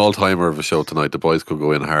could be an all-timer of a show tonight. The boys could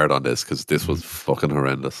go in hard on this because this was fucking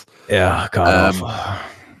horrendous. Yeah, God.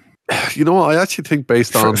 You know what? I actually think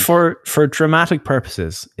based on For dramatic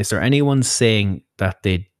purposes, is there anyone saying that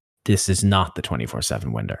this is not the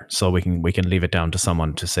 24/7 winner? So we can leave it down to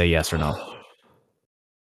someone to say yes or no.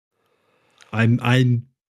 I'm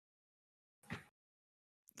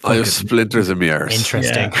I have Fuck it. splinters in my arse.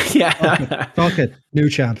 Interesting. Yeah. fuck it. New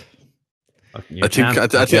champ. Your I think champ,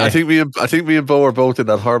 I okay. think me and Bo are both in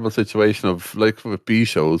that horrible situation of like with B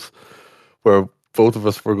shows where both of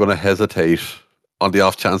us were going to hesitate on the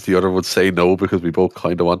off chance the other would say no because we both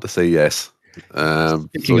kind of want to say yes. So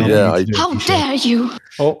Speaking of, yeah, we need to do How a few dare you!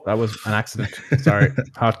 Oh, that was an accident. Sorry.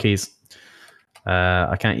 Hotkeys.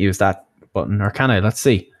 I can't use that button, or can I? Let's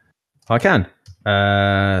see. Oh, I can.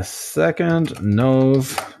 2nd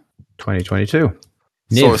Nov 2022.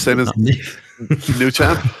 so Niv. we're saying is new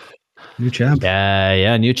champ. New champ.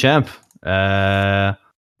 Yeah, new champ.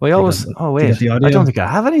 We always. Oh you wait, got the I audio? don't think I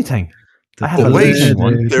have anything. I have Oh, a wait. limited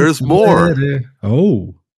one. There's more.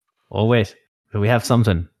 Oh. Oh wait, we have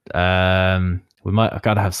something. We might. I've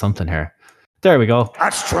got to have something here. There we go.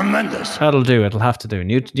 That's tremendous. That'll do. It'll have to do.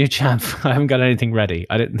 New champ. I haven't got anything ready.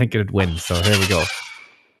 I didn't think it'd win, so here we go.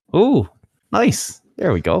 Ooh, nice.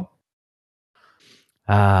 There we go.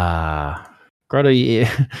 Grotto,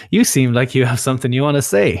 you seem like you have something you want to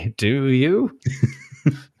say. Do you?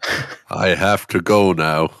 I have to go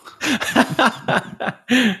now.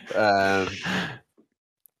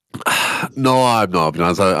 No, I'm not.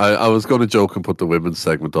 Because I was going to joke and put the women's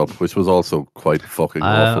segment up, which was also quite fucking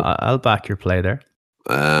awful. I'll back your play there.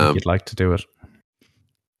 If you'd like to do it.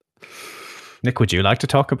 Nick, would you like to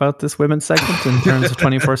talk about this women's segment in terms of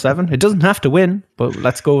 24/7? It doesn't have to win, but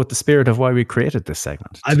let's go with the spirit of why we created this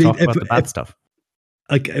segment. I mean, talk about the bad stuff.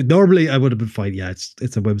 Like normally, I would have been fine. Yeah,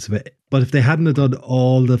 it's a women's event. But if they hadn't have done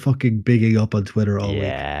all the fucking bigging up on Twitter all week,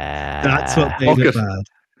 that's what made it bad.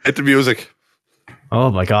 Hit the music.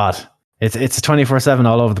 Oh my god, it's 24/7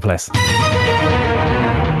 all over the place.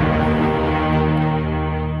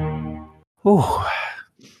 Oh,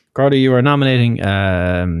 Gordy, you were nominating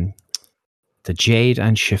the Jade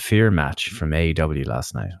and Shafir match from AEW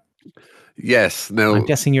last night. Yes. Now I'm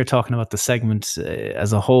guessing you're talking about the segment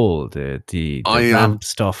as a whole, the ramp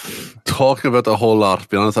stuff. Talking about the whole lot. To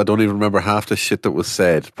be honest, I don't even remember half the shit that was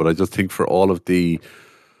said, but I just think for all of the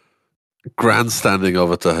grandstanding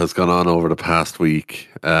of it that has gone on over the past week,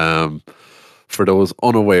 for those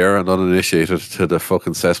unaware and uninitiated to the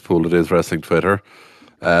fucking cesspool that is wrestling Twitter,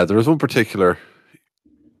 there is one particular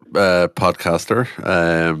podcaster.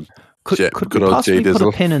 Could we possibly put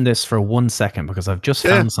a pin in this for 1 second, because I've just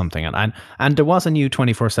found something, and there was a new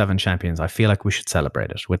 24/7 champions. I feel like we should celebrate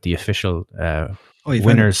it with the official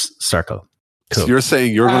winners circle. Cool. So you're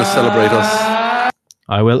saying you're going to celebrate us?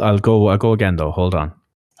 I will. I'll go again though. Hold on.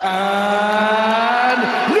 And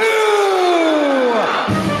new!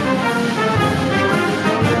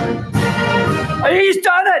 He's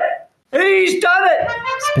done it! He's done it!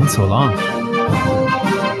 It's been so long.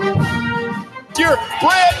 Your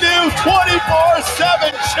brand new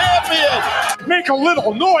 24/7 champion! Make a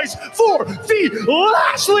little noise for the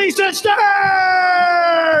Lashley sisters!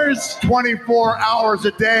 24 hours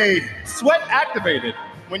a day. Sweat activated.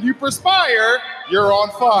 When you perspire, you're on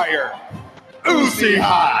fire. Uzi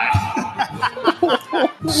high.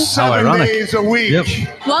 7 days a week. Yep.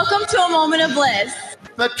 Welcome to a moment of bliss.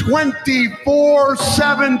 The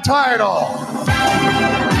 24/7 title.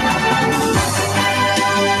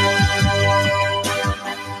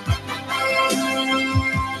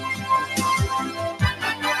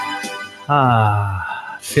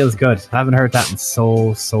 Feels good. I haven't heard that in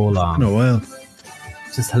so long. In a while.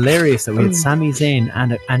 It's just hilarious that we had Sami Zayn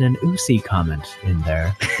and an Uzi comment in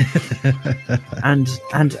there, and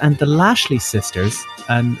the Lashley sisters,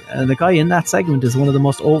 and the guy in that segment is one of the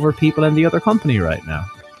most over people in the other company right now.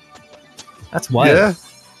 That's wild. Yeah.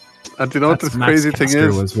 And you know what the Max crazy thing Caster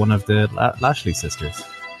is? was one of the Lashley sisters.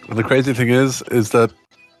 And the crazy thing is that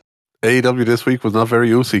AEW this week was not very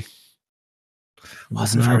Uzi.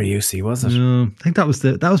 Wasn't very Uzi, was it? No, I think that was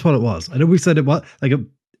what it was. I know we said it was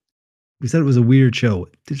we said it was a weird show.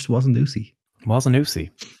 It just wasn't Uzi. Wasn't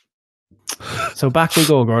Uzi. So back we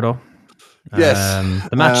go, Gordo. Yes.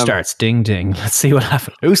 The match starts. Ding ding. Let's see what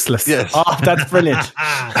happens. Useless. Yes. Oh, that's brilliant.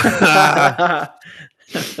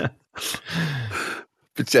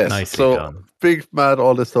 But yes, Nicely so done. big mad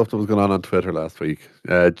all this stuff that was going on Twitter last week.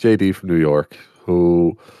 JD from New York,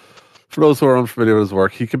 who, for those who are unfamiliar with his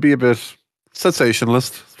work, he can be a bit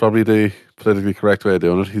sensationalist. It's probably the politically correct way of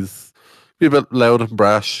doing it. He's a bit loud and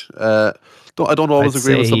brash. I don't always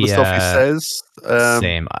agree with some of the stuff he says.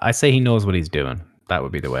 Same. I say he knows what he's doing. That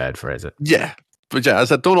would be the way I'd phrase it. Yeah. But yeah,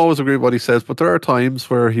 as I don't always agree with what he says, but there are times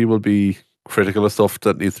where he will be critical of stuff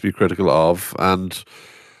that needs to be critical of. And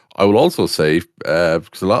I will also say,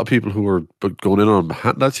 because a lot of people who are going in on him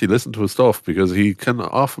hadn't actually listened to his stuff, because he can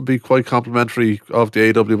often be quite complimentary of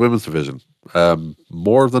the AEW women's division,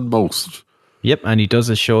 more than most. Yep, and he does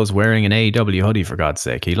his shows wearing an AEW hoodie, for God's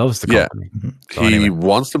sake. He loves the company. Yeah. So He anyway.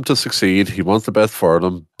 wants them to succeed. He wants the best for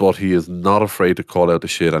them, but he is not afraid to call out the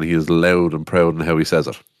shit, and he is loud and proud in how he says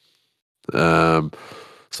it.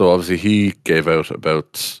 So obviously he gave out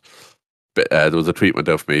about, there was a tweet went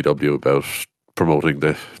out from AEW about promoting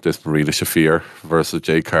this Marina Shafir versus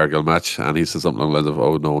Jade Cargill match, and he said something along the lines of,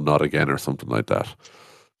 "Oh no, not again," or something like that.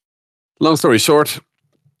 Long story short,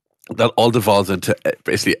 that all devolves into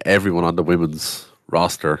basically everyone on the women's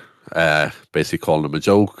roster basically calling him a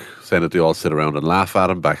joke, saying that they all sit around and laugh at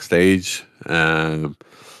him backstage.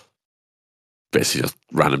 Basically just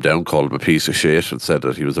ran him down, called him a piece of shit, and said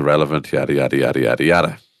that he was irrelevant, yada, yada, yada, yada,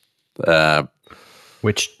 yada.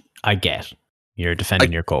 Which I get. You're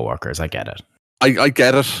defending your co-workers. I get it. I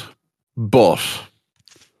get it, but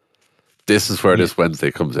this is where this Wednesday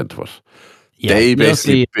comes into it. Yeah, they you don't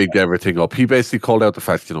basically see- bigged everything up. He basically called out the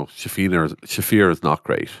fact, Shafir is not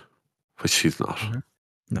great, which she's not.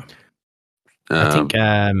 No. I think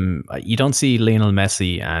you don't see Lionel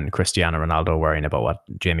Messi and Cristiano Ronaldo worrying about what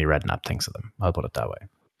Jamie Redknapp thinks of them. I'll put it that way.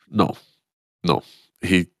 No.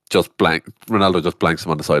 He just Ronaldo just blanks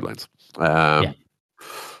him on the sidelines. Yeah.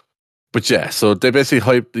 But yeah, so they basically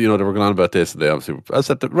hyped, they were going on about this, and they obviously, as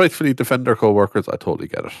I said, rightfully defend their co-workers. I totally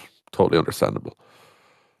get it. Totally understandable.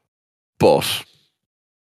 But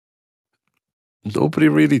nobody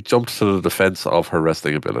really jumped to the defense of her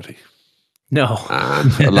wrestling ability. No.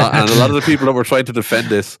 And a lot of the people that were trying to defend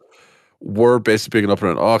this were basically picking up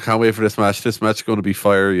around, oh, can't wait for this match. This match is going to be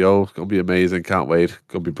fire, It's going to be amazing. Can't wait.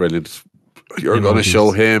 Going to be brilliant. You're going to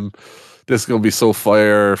show him. This is going to be so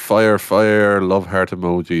fire, love heart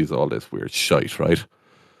emojis, all this weird shite, right?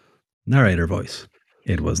 Narrator voice.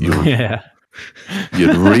 It was not. Yeah.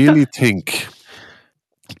 You'd really think,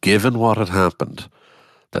 given what had happened,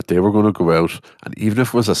 that they were going to go out, and even if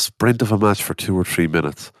it was a sprint of a match for 2 or 3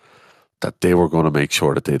 minutes, that they were going to make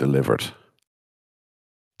sure that they delivered.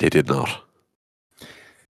 They did not.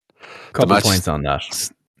 Couple points on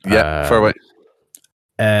that. Yeah, fair away.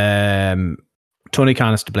 Tony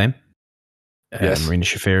Khan is to blame. Yes. Marina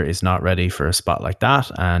Shafir is not ready for a spot like that,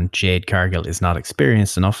 and Jade Cargill is not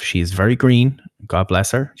experienced enough. She is very green. God bless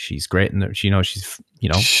her. She's great, and she She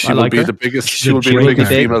I will like be her. the biggest. She's She will be a the biggest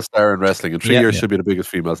big- female star in wrestling. In 3 Yeah. years, she'll be the biggest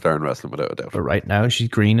female star in wrestling, without a doubt. But right now, she's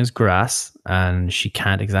green as grass, and she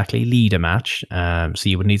can't exactly lead a match. So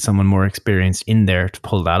you would need someone more experienced in there to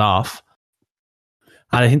pull that off.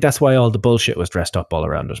 And I think that's why all the bullshit was dressed up all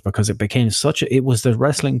around it, because it became it was the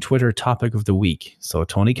wrestling Twitter topic of the week. So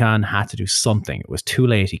Tony Khan had to do something. It was too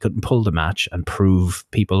late. He couldn't pull the match and prove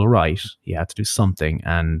people right. He had to do something.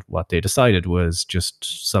 And what they decided was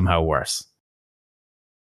just somehow worse.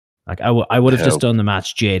 Like I would have just done the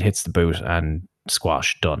match. Jade hits the boot and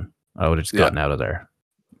squash, done. I would have just gotten out of there.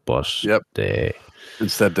 But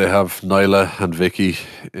Instead, they have Nyla and Vicky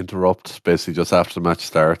interrupt basically just after the match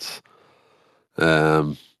starts.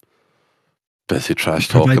 Basically trash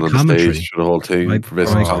talking on the stage for the whole thing.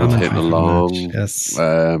 Basically commentating along. Yes.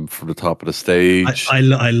 From the top of the stage. I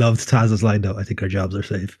loved Taz's line though. I think our jobs are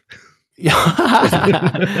safe. The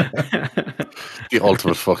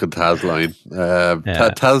ultimate fucking Taz line.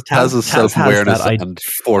 Taz's self-awareness and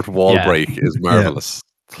fourth wall break is marvelous.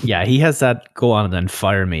 Yeah, he has that go on and then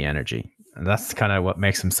fire me energy. And that's kind of what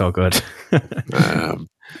makes him so good.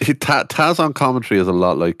 Taz on commentary is a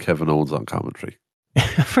lot like Kevin Owens on commentary.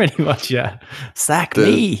 Pretty much, yeah. Sack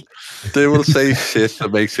me. They will say shit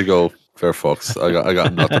that makes you go, fair fucks. I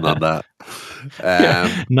got nothing on that.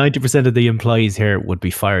 90% of the employees here would be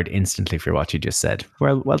fired instantly for what you just said.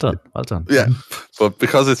 Well done. Well done. Yeah. But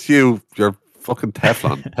because it's you're fucking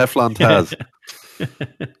Teflon. Teflon Taz.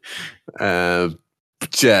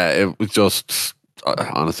 But yeah, it was just,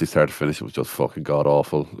 honestly, start to finish, it was just fucking god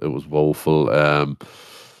awful. It was woeful.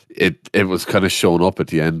 It was kind of shown up at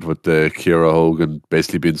the end with the Kiera Hogan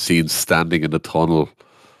basically being seen standing in the tunnel,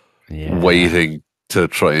 waiting to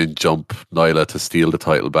try and jump Nyla to steal the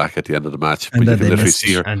title back at the end of the match. And but you then can they literally missed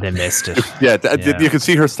see her. And they missed it. You can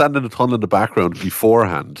see her standing in the tunnel in the background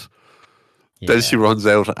beforehand. Then she runs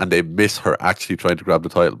out and they miss her actually trying to grab the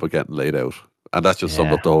title but getting laid out. And that just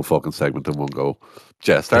summed up the whole fucking segment in one go.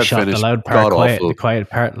 Yeah, start to finish. The loud part quiet, the quiet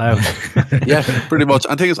part loud. Yeah, pretty much.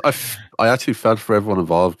 And the thing is, I actually felt for everyone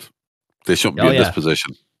involved, they shouldn't be in this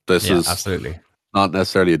position. This is absolutely not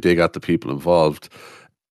necessarily a dig at the people involved.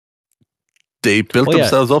 They built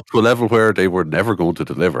themselves up to a level where they were never going to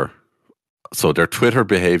deliver. So their Twitter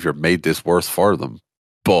behavior made this worse for them.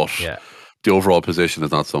 But the overall position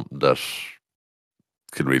is not something that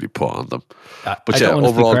can really put on them. But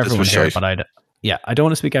overall, this was shite. I don't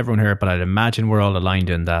want to speak everyone here, but I'd imagine we're all aligned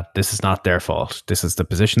in that this is not their fault. This is the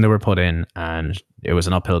position they were put in, and it was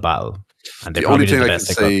an uphill battle. And they the only thing I can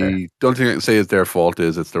say is their fault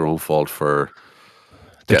is it's their own fault for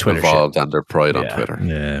getting involved and their pride on Twitter.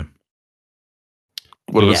 Yeah.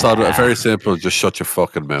 Would have said very simple, just shut your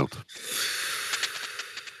fucking mouth.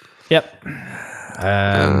 Yep.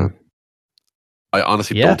 I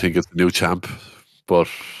honestly don't think it's the new champ. But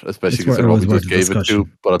especially because what we just gave it to,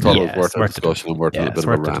 but I thought it was worth a discussion and worth a bit of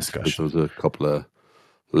a rant because there was a couple of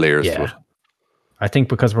layers to it. I think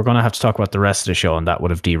because we're going to have to talk about the rest of the show, and that would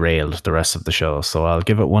have derailed the rest of the show. So I'll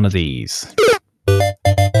give it one of these.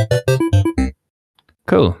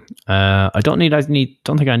 Cool. I don't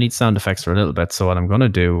think I need sound effects for a little bit. So what I'm going to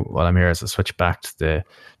do while I'm here is I switch back to the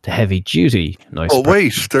heavy duty noise. Oh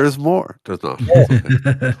wait, there's more. There's not.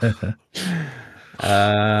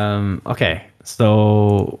 Okay.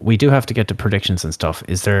 So we do have to get to predictions and stuff.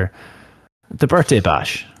 Is there the birthday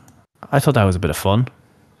bash? I thought that was a bit of fun.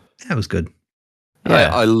 That was good.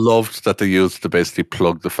 Yeah. I loved that they used to basically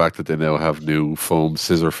plug the fact that they now have new foam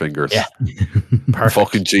scissor fingers. Yeah. Perfect.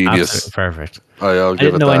 Fucking genius. Absolutely perfect. I'll I give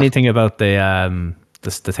didn't it know that. anything about the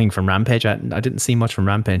thing from Rampage. I didn't see much from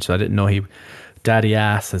Rampage, so I didn't know Daddy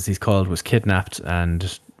Ass, as he's called, was kidnapped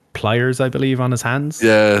and pliers, I believe, on his hands.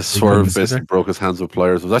 Yeah, Swerve Scissor. basically broke his hands with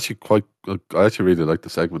pliers. It was actually quite. I actually really liked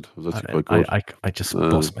the segment. It was actually quite good. I just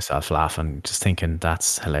bust myself laughing, just thinking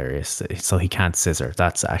that's hilarious. So he can't scissor.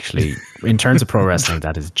 That's actually, in terms of pro wrestling,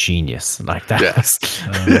 that is genius. Like that. Yes.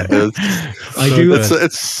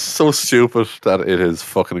 It's so stupid that it is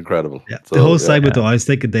fucking incredible. Yeah. So, The whole segment, though, I was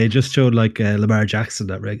thinking they just showed like Lamar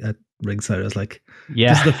Jackson at ringside. I was like,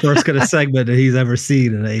 this is the first kind of segment that he's ever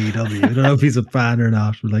seen in AEW. I don't know if he's a fan or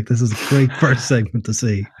not, but like, this is a great first segment to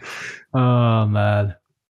see. Oh man.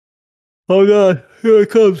 Oh god, here it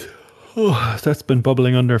comes. Oh, that's been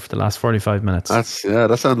bubbling under for the last 45 minutes. that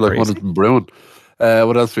sounds like one that's been brewing.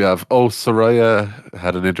 What else do we have? Oh, Soraya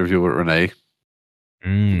had an interview with Renee.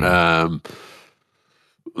 A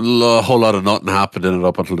whole lot of nothing happened in it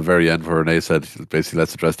up until the very end, where Renee said, basically,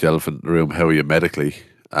 let's address the elephant in the room. How are you medically?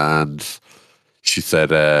 And she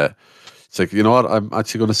said, it's like, you know what? I'm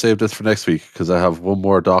actually going to save this for next week because I have one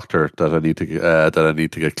more doctor that I need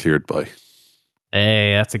to get cleared by.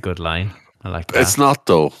 Hey, that's a good line. I like that. It's not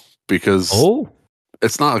though, because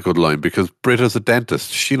it's not a good line because Britta's a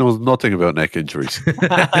dentist. She knows nothing about neck injuries. And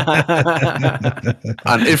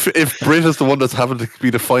if Britta's the one that's having to be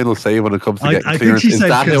the final say when it comes to getting clearance, think she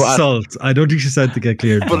said consult. I don't think she said to get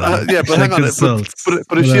cleared. But hang on.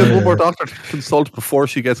 But if she has one more doctor to consult before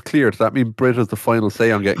she gets cleared, that means Britta's the final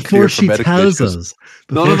say on getting cleared for medical issues.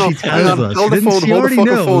 No. Hang on. Hold the phone. Hold the fucking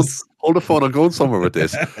phone. Hold the phone. I'm going somewhere with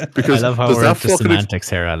this because I love how we're into semantics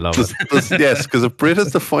here. I love it. Yes, because if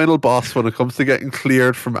Britta's the final boss when it comes to getting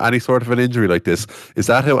cleared from any sort of an injury like this, is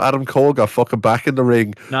that how Adam Cole got fucking back in the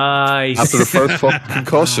ring? Nice. After the first fucking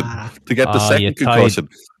concussion to get the second concussion.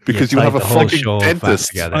 Because you have a fucking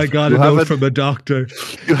dentist. I got a note from a doctor.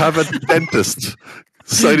 You have a dentist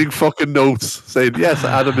signing fucking notes saying, yes,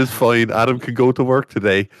 Adam is fine. Adam can go to work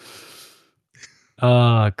today.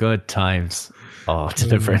 Oh, good times. Oh,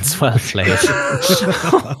 Deliverance, well played.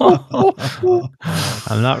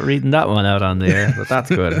 I'm not reading that one out on the air, but that's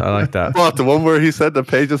good. I like that. What, the one where he said the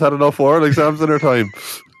Pages had enough oral exams in her time?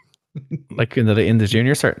 Like in the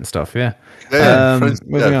junior cert and stuff, yeah.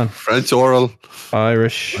 Moving on. French oral.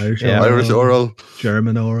 Irish oral.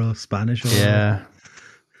 German oral. Spanish oral. Yeah.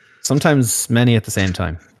 Sometimes many at the same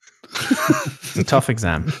time. It's a tough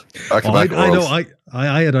exam. I know.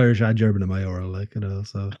 I had Irish and German in my oral,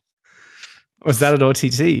 so. Was that an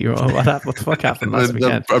OTT? What the fuck happened last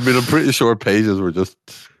weekend? I mean, I'm pretty sure Pages were just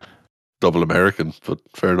double American, but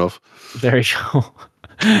fair enough. There you go.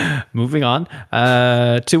 Moving on.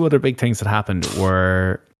 Two other big things that happened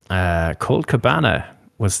were Colt Cabana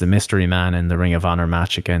was the mystery man in the Ring of Honor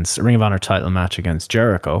title match against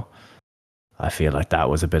Jericho. I feel like that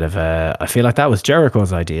was that was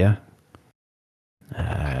Jericho's idea.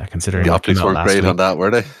 Considering the optics weren't great on that,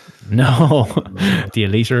 were they? No. The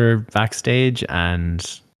Elite are backstage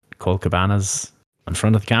and Colt Cabana's in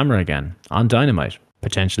front of the camera again on Dynamite,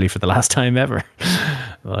 potentially for the last time ever.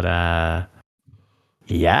 But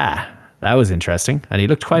yeah, that was interesting, and he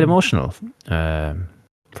looked quite emotional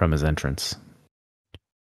from his entrance.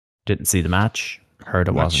 Didn't see the match. Heard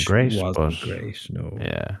it wasn't great. No.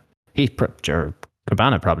 Yeah,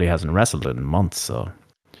 Cabana probably hasn't wrestled in months, so.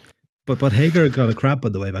 But Hager got a crap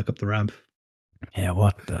on the way back up the ramp. Yeah,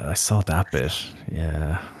 I saw that bit.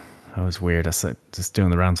 Yeah, that was weird. I saw just doing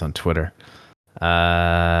the rounds on Twitter.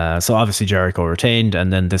 So obviously Jericho retained,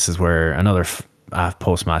 and then this is where another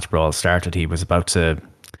post-match brawl started. He was about to,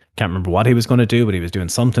 can't remember what he was going to do, but he was doing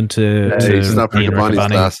something to he snapped Riccaboni's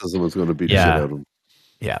glasses and was going to beat the shit out of him.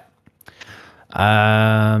 Yeah.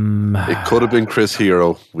 It could have been Chris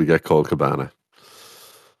Hero. We get Colt Cabana.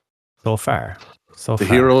 So far.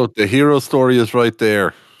 The hero story is right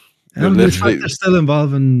there. The fact they're still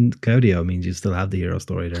involving Claudio means you still have the hero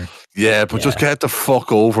story there. Yeah, but just get the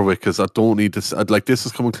fuck over with, because I don't need this. This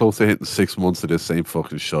is coming close to hitting 6 months of this same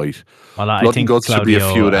fucking shite. Well, I think Guts should be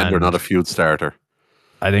a feud ender, not a feud starter.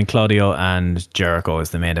 I think Claudio and Jericho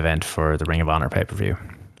is the main event for the Ring of Honor pay-per-view.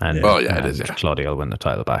 And, it is. Yeah. Claudio will win the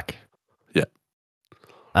title back. Yeah.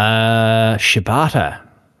 Shibata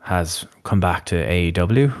has come back to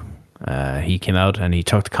AEW. He came out and he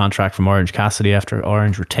took the contract from Orange Cassidy after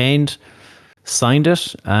Orange retained, signed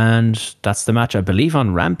it, and that's the match, I believe,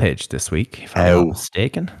 on Rampage this week, if I'm not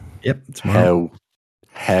mistaken. Yep, tomorrow.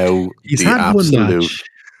 How he's had one match.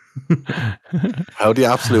 How the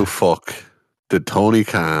absolute fuck did Tony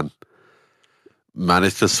Khan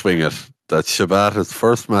managed to swing it that Shibata's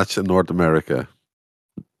first match in North America,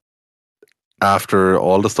 after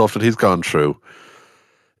all the stuff that he's gone through,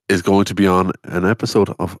 is going to be on an episode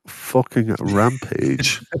of fucking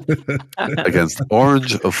Rampage against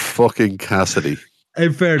Orange of fucking Cassidy.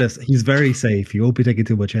 In fairness, he's very safe. You won't be taking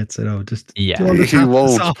too much hits. Just Yeah. do all the He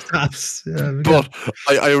won't. soft taps. Yeah, But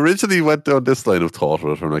I originally went down this line of thought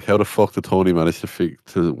with it. I'm like, how the fuck did Tony manage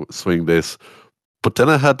to swing this? But then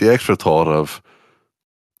I had the extra thought of,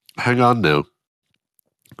 hang on now,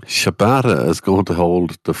 Shibata is going to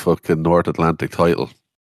hold the fucking North Atlantic title.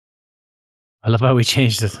 I love how we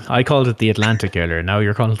changed it. I called it the Atlantic earlier. Now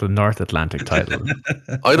you're calling it the North Atlantic title.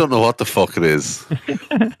 I don't know what the fuck it is.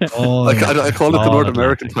 Oh, I called it the All North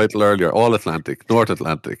American Atlantic. title earlier. All Atlantic, North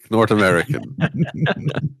American.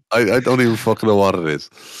 I don't even fucking know what it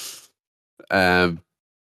is.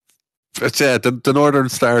 But yeah, the Northern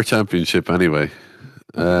Star Championship anyway.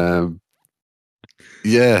 Yeah.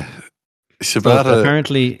 Shibata. So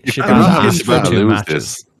apparently, you Shibata cannot have asked for Shibata 2 lose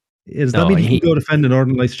matches. this. does that mean he can go defend the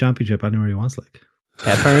Northern Lights Championship anywhere he wants? Like,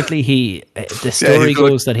 Apparently, the Yeah, story he's gonna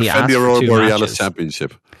goes that he defend asked the for Aurora 2 Borealis matches.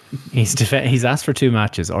 Championship. He's asked for 2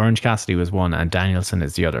 matches. Orange Cassidy was one, and Danielson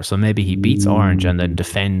is the other. So maybe he beats Orange and then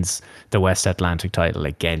defends the West Atlantic title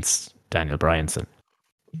against Daniel Bryanson.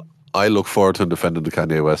 I look forward to him defending the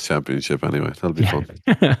Kanye West Championship anyway. That'll be fun.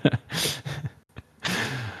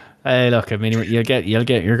 Hey, look, I mean, you're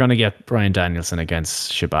going to get Bryan Danielson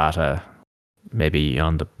against Shibata, maybe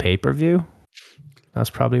on the pay-per-view.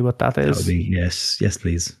 That's probably what that that is. would be yes,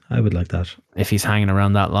 please. I would like that. If he's hanging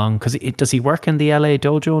around that long, because does he work in the LA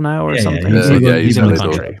dojo now or Yeah, something? he's- Yeah, he's in the LA dojo.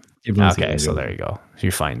 country. He runs the Okay, so dojo. there you go. So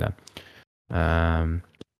you're fine then.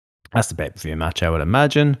 That's the pay-per-view match, I would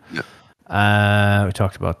imagine. Yeah. We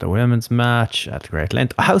talked about the women's match at great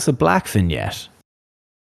length. House of Black vignette.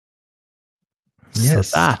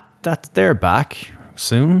 Yes. So they're back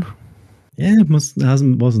soon. Yeah, it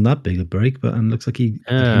wasn't that big a break, but and looks like he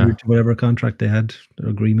adhered to whatever contract they had, their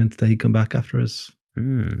agreement that he'd come back after his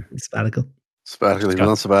sabbatical. Sabbatical, he was Got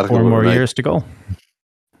on sabbatical. 4 more overnight. years to go.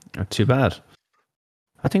 Not too bad.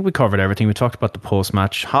 I think we covered everything. We talked about the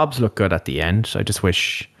post-match. Hobbs looked good at the end. I just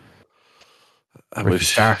wish I Ricky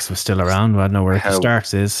wish Starks was still around. I don't know where Ricky How-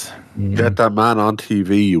 Starks is. get that man on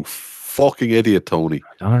TV, you fucking idiot, Tony.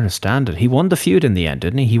 I don't understand it. He won the feud in the end,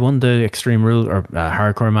 didn't he? He won the Extreme Rule or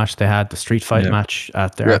hardcore match they had, the street fight match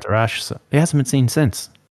at the Arthur Ashe. So he hasn't been seen since.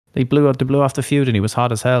 They blew off the feud, and he was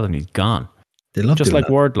hot as hell, and he's gone. They love Just doing like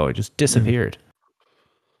that. Wardlow, he just disappeared.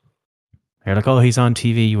 You're like, oh, he's on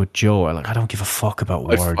TV with Joe. I'm like, I don't give a fuck about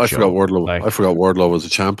Wardlow. I forgot Wardlow. Like, I forgot Wardlow was a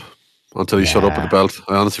champ until he showed up with the belt.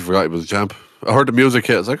 I honestly forgot he was a champ. I heard the music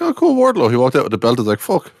hit. I was like, oh, cool, Wardlow. He walked out with the belt. I was like,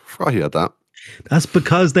 fuck, forgot he had that. That's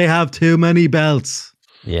because they have too many belts.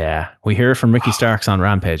 yeah, we hear from Ricky Starks on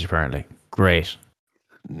Rampage, apparently. Great.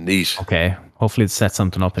 Neat. Okay, hopefully it sets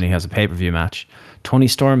something up and he has a pay-per-view match. Tony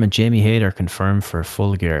Storm and Jamie Hayter confirmed for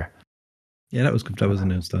Full Gear. Yeah, that was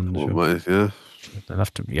announced on the show. Well, yeah.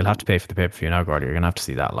 You'll have to pay for the pay-per-view now, Gordy. You're going to have to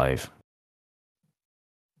see that live.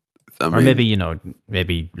 I Or mean,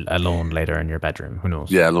 maybe alone later in your bedroom. Who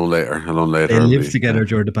knows? yeah, alone later. They It'll lived be- together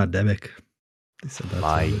during the pandemic. They said that.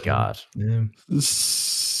 My God. Yeah.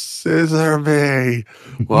 Scissor me.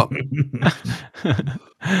 What?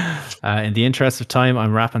 In the interest of time,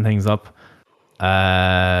 I'm wrapping things up.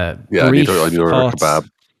 Yeah, I need to order a kebab.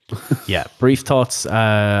 Yeah, brief thoughts.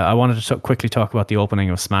 I wanted to quickly talk about the opening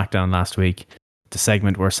of SmackDown last week. The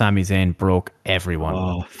segment where Sami Zayn broke everyone.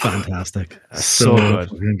 Oh, fantastic. So good.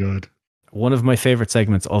 fucking good. One of my favorite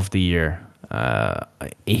segments of the year.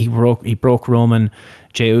 He broke Roman.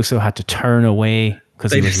 Jey Uso had to turn away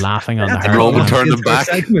because he was laughing on the hard Roman line. turned him back.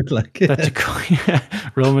 Segment, like,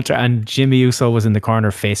 Roman and Jimmy Uso was in the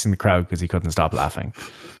corner facing the crowd because he couldn't stop laughing.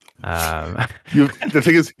 The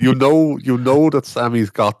thing is, you know that Sammy's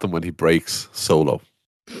got them when he breaks solo.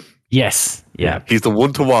 Yes, yeah. He's the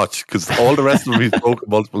one to watch because all the rest of them he's broken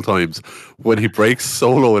multiple times. When he breaks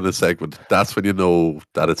solo in a segment, that's when you know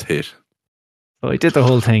that it's hit. So he did the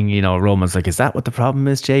whole thing, Roman's like, is that what the problem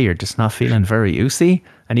is, Jay? You're just not feeling very Usy?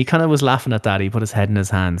 And he kind of was laughing at that. He put his head in his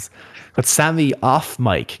hands. But Sammy off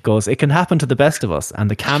mic goes, it can happen to the best of us. And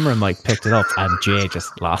the camera mic picked it up and Jay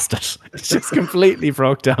just lost it. Just completely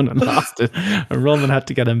broke down and lost it. And Roman had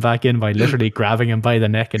to get him back in by literally grabbing him by the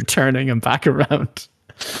neck and turning him back around.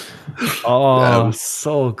 Oh,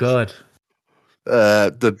 so good.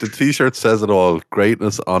 The t-shirt says it all.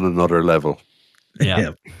 Greatness on another level.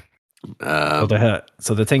 Yeah.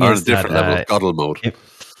 So the thing Or is a different that, level of Goddle mode.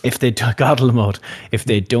 If they do Goddle mode, if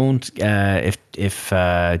they don't, if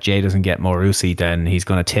Jay doesn't get more Usi, then he's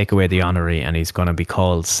going to take away the honorary and he's going to be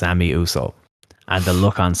called Sammy Uso. And the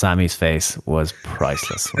look on Sammy's face was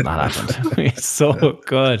priceless when that happened. It's so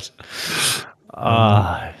good.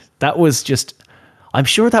 That was just, I'm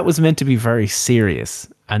sure that was meant to be very serious.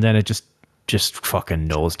 And then it just fucking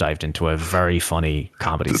nosedived into a very funny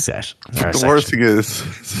comedy set. The worst thing is,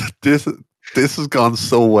 this has gone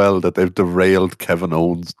so well that they've derailed Kevin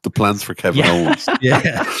Owens, the plans for Kevin Owens.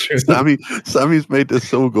 Yeah, true. Sammy's made this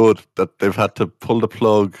so good that they've had to pull the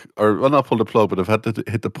plug, or well, not pull the plug, but they've had to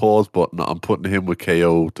hit the pause button on putting him with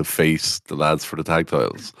KO to face the lads for the tag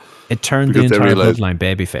titles. It turned the entire bloodline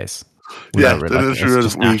babyface. Yeah, it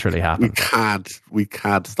just naturally happened. We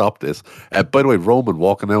can't stop this. By the way, Roman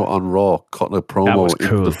walking out on Raw, cutting a promo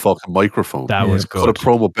into the fucking microphone. That was good. Cut a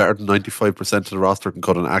promo better than 95% of the roster can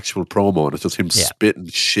cut an actual promo, and it's just him spitting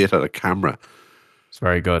shit at a camera. It's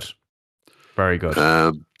very good. Very good.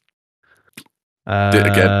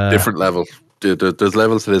 Again, different level. There's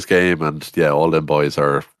levels to this game, and all them boys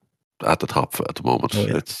are at the top at the moment.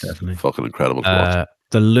 It's definitely fucking incredible to watch.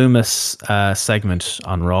 The Loomis segment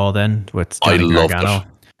on Raw then with Johnny Gargano.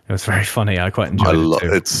 It was very funny. I quite enjoyed it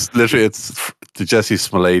too. It's literally the Jesse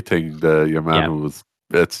Smollett thing. Your man who was.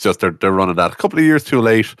 It's just they're running that a couple of years too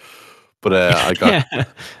late, but I got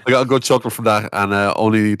a good chuckle from that. And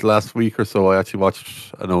only the last week or so, I actually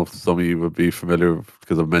watched. I know some of you would be familiar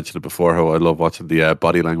because I've mentioned it before. How I love watching the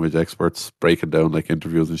body language experts breaking down like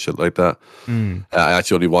interviews and shit like that. I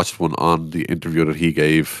actually only watched one on the interview that he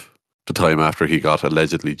gave the time after he got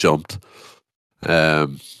allegedly jumped. So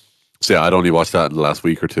I'd only watched that in the last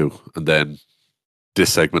week or two, and then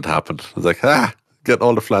this segment happened. I was like, get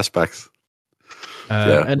all the flashbacks.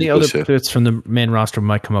 Any other bits from the main roster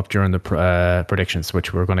might come up during the predictions,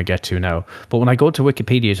 which we're going to get to now. But when I go to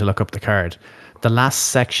Wikipedia to look up the card, the last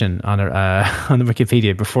section on the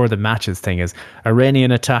Wikipedia before the matches thing is Iranian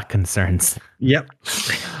attack concerns. Yep.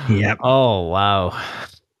 Oh wow.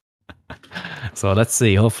 So let's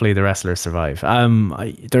see. Hopefully the wrestlers survive.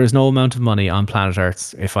 There is no amount of money on planet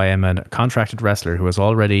Earth if I am a contracted wrestler who is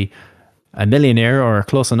already a millionaire or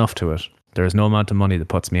close enough to it. There is no amount of money that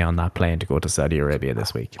puts me on that plane to go to Saudi Arabia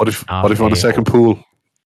this week. What if you want a second pool?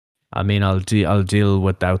 I mean, I'll deal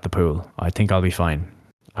without the pool. I think I'll be fine.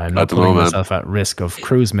 I'm not putting myself at risk of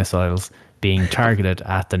cruise missiles being targeted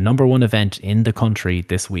at the number one event in the country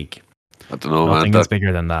this week. I don't know, Nothing is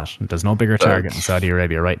bigger than that. There's no bigger target in Saudi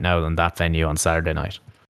Arabia right now than that venue on Saturday night.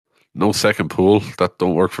 No second pool. That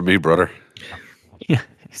don't work for me, brother. Yeah,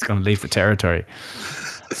 he's going to leave the territory.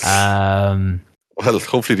 Well,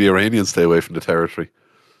 hopefully the Iranians stay away from the territory.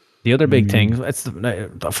 The other big thing, it's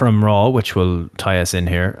from Raw, which will tie us in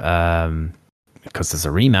here, because there's a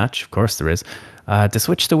rematch, of course there is. They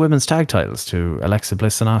switched the women's tag titles to Alexa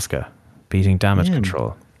Bliss and Asuka, beating Damage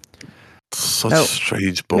Control. Such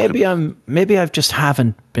strange booking. Maybe I just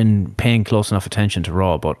haven't been paying close enough attention to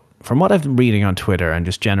Raw, but from what I've been reading on Twitter and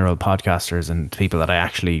just general podcasters and people that I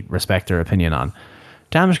actually respect their opinion on,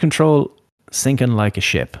 Damage Control sinking like a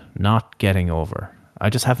ship, not getting over. I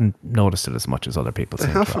just haven't noticed it as much as other people. They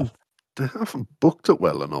haven't booked it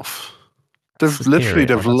well enough. They've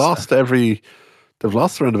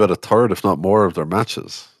lost around about a third, if not more, of their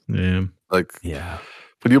matches. Yeah.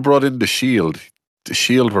 When you brought in the Shield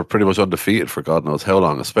were pretty much undefeated for God knows how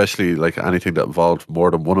long, especially like anything that involved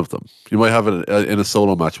more than one of them. You might have it in a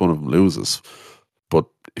solo match, one of them loses, but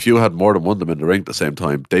if you had more than one of them in the ring at the same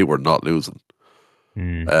time, they were not losing.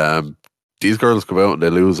 These girls go out and they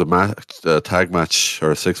lose a tag match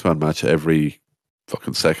or a 6-man match every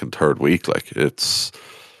fucking second, third week. Like it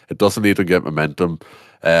doesn't need to get momentum.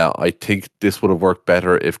 I think this would have worked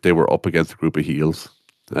better if they were up against a group of heels.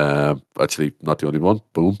 Actually, not the only one.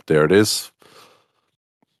 Boom, there it is.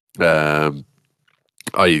 I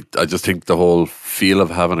just think the whole feel of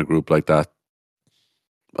having a group like that,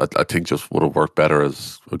 I think just would have worked better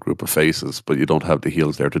as a group of faces, but you don't have the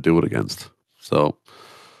heels there to do it against. So,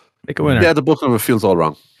 pick a winner. Yeah, the booking of it feels all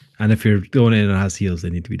wrong. And if you're going in and has heels, they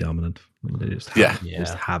need to be dominant. They just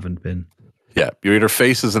haven't been. Yeah, you're either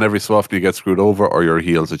faces and every so often you get screwed over, or your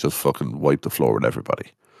heels that just fucking wipe the floor with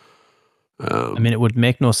everybody. I mean, it would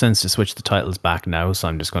make no sense to switch the titles back now, so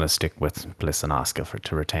I'm just going to stick with Bliss and Asuka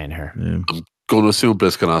to retain here. Yeah. I'm going to assume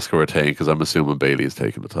Bliss and Asuka retain because I'm assuming Bayley is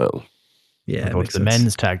taking the title. Yeah, about the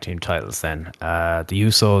men's tag team titles then. The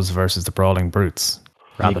Usos versus the Brawling Brutes.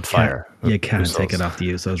 Rapid fire. You can't take it off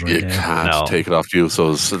the Usos right now. You can't take it off the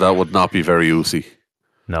Usos. So that would not be very Usy.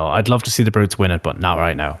 No, I'd love to see the Brutes win it, but not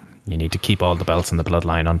right now. You need to keep all the belts in the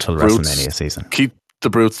bloodline until WrestleMania season. Keep the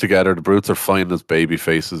Brutes together. The Brutes are fine as baby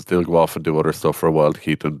faces. They'll go off and do other stuff for a while to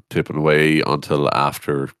keep them tipping away until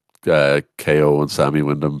after KO and Sammy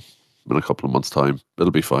win them in a couple of months' time.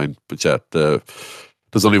 It'll be fine. But yeah,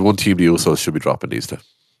 there's only one team the Usos should be dropping these two.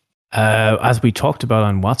 As we talked about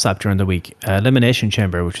on WhatsApp during the week, Elimination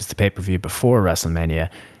Chamber, which is the pay-per-view before WrestleMania,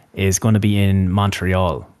 is going to be in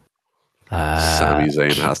Montreal. Sami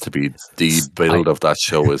Zayn has to be the build of that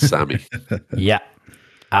show is Sami. Yeah,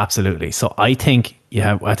 absolutely. So I think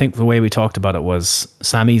the way we talked about it was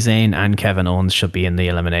Sami Zayn and Kevin Owens should be in the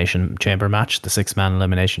Elimination Chamber match, the 6-man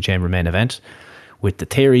Elimination Chamber main event, with the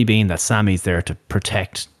theory being that Sami's there to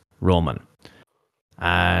protect Roman.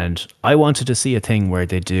 And I wanted to see a thing where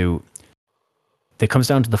it comes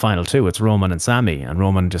down to the final two. It's Roman and Sami, and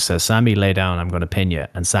Roman just says, "Sami, lay down, I'm going to pin you,"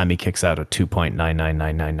 and Sami kicks out at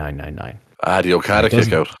 2.999999. The Okada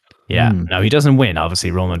kick out. Yeah. Now he doesn't win. Obviously,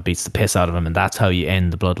 Roman beats the piss out of him, and that's how you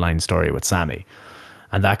end the bloodline story with Sami.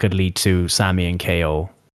 And that could lead to Sami and KO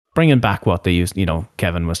bringing back what they used.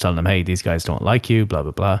 Kevin was telling them, "Hey, these guys don't like you." Blah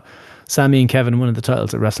blah blah. Sami and Kevin winning the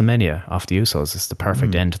titles at WrestleMania off the Usos is the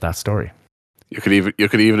perfect end to that story. You could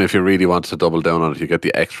even, if you really wanted to double down on it, you get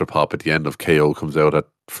the extra pop at the end of KO comes out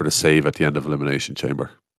for the save at the end of Elimination Chamber.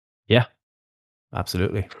 Yeah,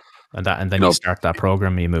 absolutely. And then you start that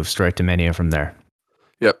program, you move straight to Mania from there.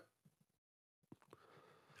 Yep.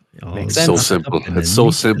 Makes It's sense. so simple. It's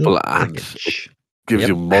so simple, and it gives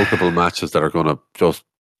you multiple matches that are going to just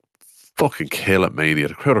fucking kill at Mania.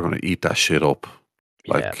 The crowd are going to eat that shit up.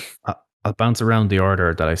 I'll bounce around the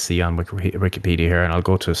order that I see on Wikipedia here, and I'll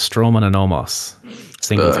go to Strowman and Omos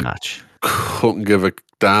singles match. Couldn't give a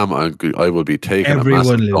damn. I will be taking Everyone a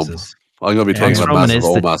massive loses. dump. I'm going to be taking a Strowman massive is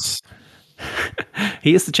Omos.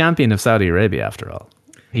 He is the champion of Saudi Arabia, after all.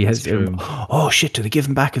 He has. Oh shit! Do they give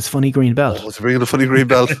him back his funny green belt? What's bringing the funny green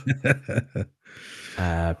belt?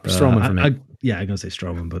 Strowman for me. I'm going to say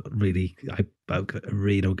Strowman, but really, I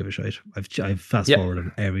really don't give a shit. I've fast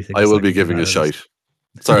forwarded everything. I will be giving a shite.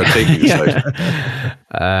 Sorry, I'm taking a shite.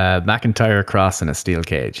 McIntyre, Cross in a steel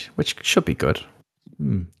cage, which should be good.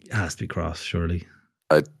 It has to be Cross, surely.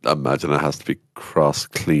 I imagine it has to be Cross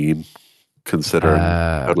clean, considering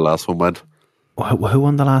how the last one went. Who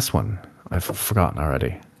won the last one? I've forgotten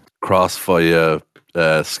already. Cross via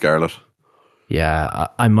Scarlett. Yeah,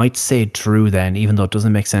 I might say Drew then, even though it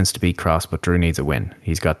doesn't make sense to beat Cross, but Drew needs a win.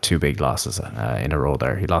 He's got 2 big losses in a row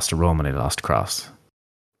there. He lost to Roman, he lost to Cross.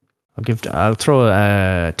 I'll throw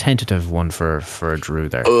a tentative one for Drew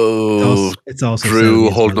there. Oh, it's also Drew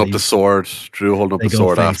holding up the sword. Drew holding up the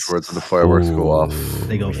sword face. afterwards, and the fireworks go off.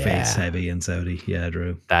 They go face heavy in Saudi. Yeah,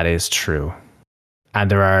 Drew. That is true.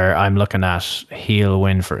 And I'm looking at heel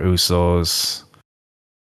win for Usos.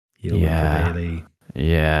 Heel win for Bayley.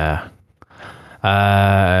 Yeah.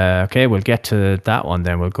 Okay, we'll get to that one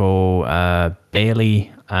then. We'll go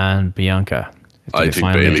Bayley and Bianca. I they think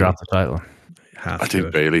finally Bayley. drop the title. I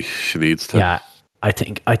think Bayley, she needs to. Yeah, I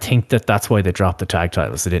think that's why they dropped the tag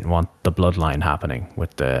titles. They didn't want the bloodline happening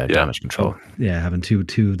with the damage control. Yeah, having two of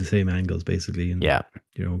the same angles basically in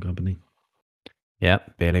your own company. Yeah,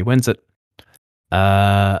 Bayley wins it.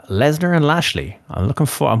 Lesnar and Lashley.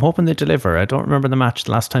 I'm hoping they deliver. I don't remember the match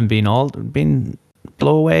last time being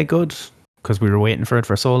blow away good because we were waiting for it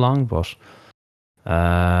for so long, but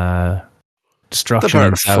destruction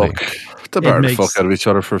in Saudi. The bar the fuck out of each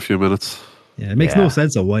other for a few minutes. Yeah, it makes no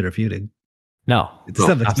sense on why they're feuding. No,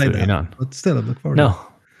 absolutely not. But still, I'm looking forward to it.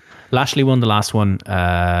 Lashley won the last one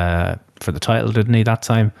for the title, didn't he, that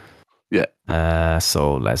time? Yeah.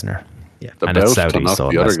 So Lesnar. Yeah. The bout to knock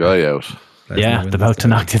the other guy out. Yeah, the bout to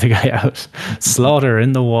knock the other guy out. Slaughter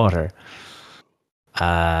in the water.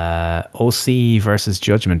 OC versus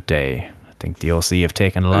Judgment Day. I think the OC have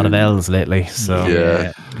taken a lot of L's lately. So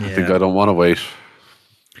yeah. I think I don't want to wait.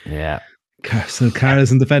 Yeah. So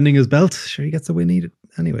Carlson defending his belt. Sure, he gets the win needed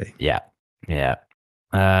anyway. Yeah.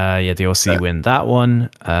 The OC win that one.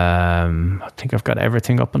 I think I've got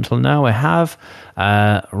everything up until now. I have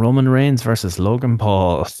Roman Reigns versus Logan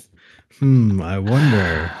Paul. I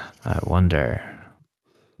wonder.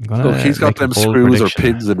 Look, he's got them screws or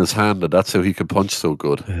pins in his hand, and that's how he can punch so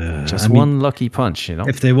good. Just one lucky punch, you know.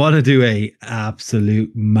 If they want to do a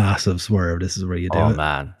absolute massive swerve, this is where you do it. Oh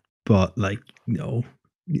man! But no,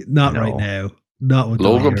 not right now. Not with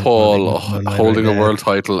Logan Paul holding a world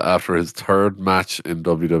title after his 3rd match in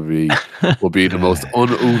WWE will be the most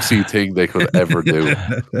un-Uzi thing they could ever do.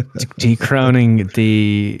 Decrowning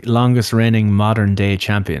the longest reigning modern day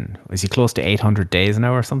champion. Is he close to 800 days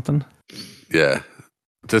now or something? Yeah.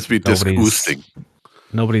 This would be disgusting.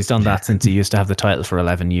 Nobody's done that since he used to have the title for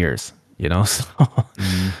 11 years, you know? So,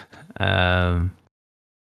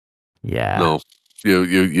 yeah. No,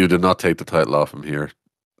 you did not take the title off him here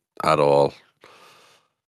at all.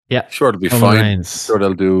 Yeah. Sure, it'll be fine. Sure,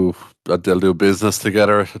 they'll do business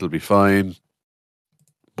together. It'll be fine.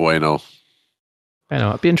 Bueno. I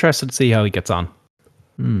know. I'd be interested to see how he gets on.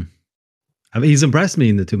 I mean, he's impressed me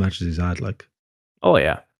in the 2 matches he's had. Like, Oh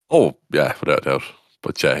yeah. Oh, yeah, without a doubt.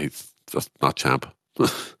 But yeah, he's just not champ.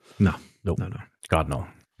 no. God no.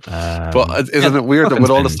 But isn't it weird that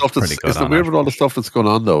with all the stuff that's going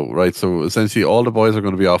on though, right? So essentially all the boys are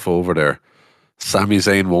going to be off over there. Sami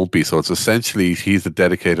Zayn won't be, so it's essentially he's the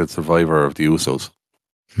dedicated survivor of the Usos.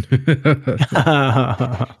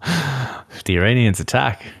 If the Iranians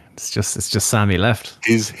attack, it's just Sami left.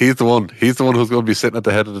 He's the one. He's the one who's going to be sitting at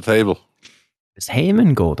the head of the table. Does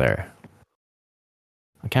Heyman go there?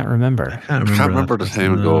 I can't remember. I can't remember does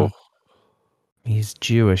Heyman go. He's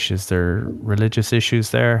Jewish. Is there religious issues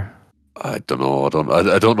there? I don't know. I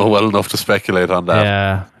don't know well enough to speculate on that.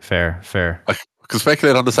 Yeah, fair. I can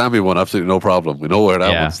speculate on the Sami one, absolutely no problem. We know where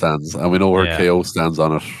that one stands, and we know where KO stands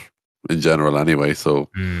on it in general anyway. So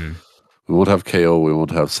we won't have KO, we won't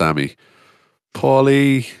have Sami.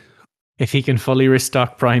 Paulie. If he can fully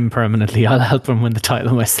restock Prime permanently, I'll help him win the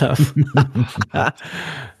title myself.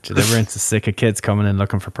 Deliverance is sick of kids coming in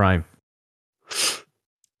looking for Prime.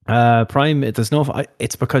 Prime,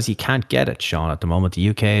 it's because you can't get it, Sean, at the moment. The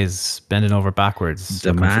UK is bending over backwards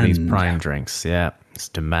looking for these Prime drinks. Yeah, it's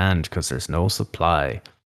demand because there's no supply.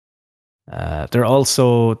 They're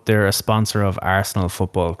a sponsor of Arsenal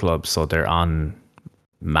Football Club, so they're on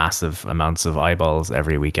massive amounts of eyeballs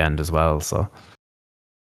every weekend as well, so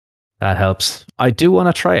that helps. I do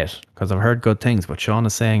want to try it because I've heard good things, but Sean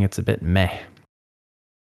is saying it's a bit meh.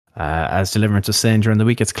 As Deliverance was saying during the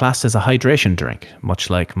week, it's classed as a hydration drink, much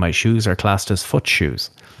like my shoes are classed as foot shoes.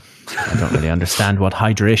 I don't really understand what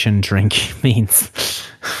hydration drink means.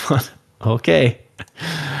 Okay.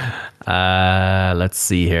 Let's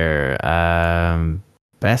see here.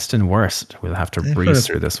 Best and worst. We'll have to breeze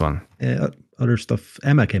through this one. Other stuff.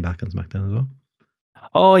 Emma came back on SmackDown as well.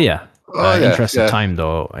 Oh, yeah. Interesting time,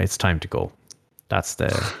 though. It's time to go. That's the...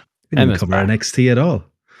 We didn't cover NXT at all.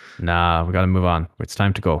 Nah, we got to move on. It's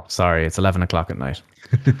time to go. Sorry, it's 11 o'clock at night.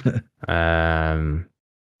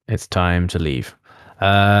 It's time to leave.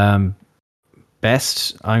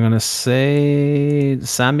 Best, I'm going to say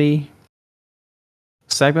Sami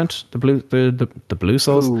segment, the Blue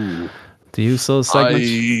Souls, the Usos segment.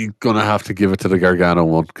 I'm going to have to give it to the Gargano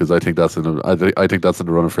one because I think that's in the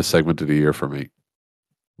runner for segment of the year for me.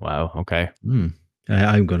 Wow. Okay. I'm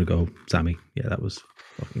going to go Sami. Yeah, that was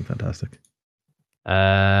fucking fantastic.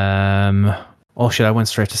 Oh shit! I went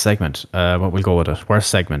straight to segment. What we'll go with it.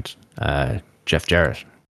 Worst segment. Jeff Jarrett.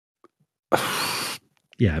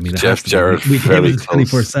 Yeah, I mean Jeff Jarrett. We gave it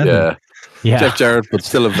 24/7. Yeah. Jeff Jarrett, but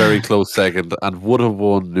still a very close second, and would have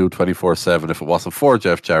won new 24/7 if it wasn't for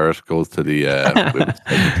Jeff Jarrett. Goes to the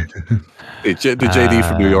the JD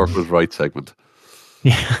from New York was right segment.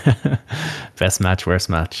 Yeah. Best match, worst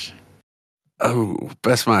match. Oh,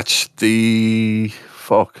 best match. The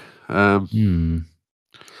fuck. Try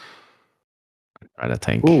to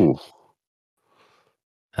think. Oh.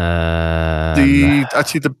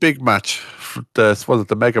 The big match,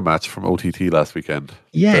 the mega match from OTT last weekend?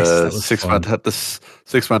 Yes, the that was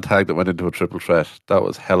six-man tag that went into a triple threat. That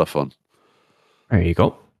was hella fun. There you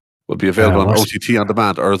go. Will be available on OTT on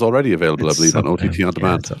demand, or is already available, I believe, on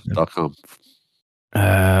OTTondemand.com.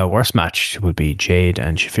 Worst match would be Jade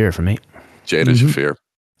and Shafir for me. Jade and Shafir.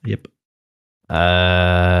 Yep.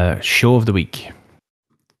 Show of the week.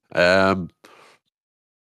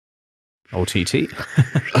 OTT. OTT,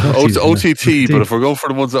 but if we're going for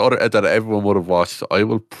the ones that everyone would have watched, I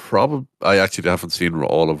actually haven't seen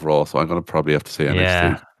all of Raw, so I'm going to probably have to say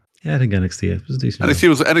NXT. Yeah, I think NXT was a decent.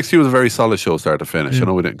 NXT was a very solid show, start to finish. I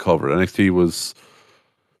know we didn't cover it. NXT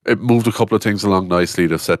it moved a couple of things along nicely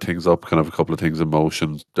to set things up, kind of a couple of things in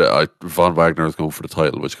motion. Von Wagner is going for the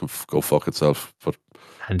title, which can go fuck itself. But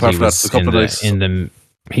apart from that,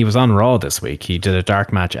 he was on Raw this week. He did a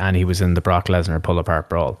dark match and he was in the Brock Lesnar pull apart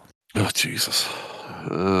brawl. Oh Jesus!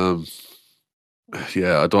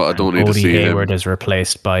 Yeah, I don't need to see him. Hayward is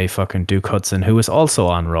replaced by fucking Duke Hudson, who was also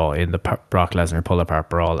on Raw in the Brock Lesnar pull apart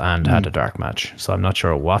brawl and had a dark match. So I'm not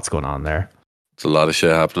sure what's going on there. It's a lot of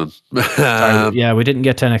shit happening. Yeah, we didn't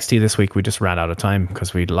get to NXT this week. We just ran out of time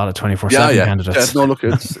because we had a lot of 24/7 candidates. Yeah, no, look,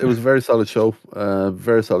 it was a very solid show.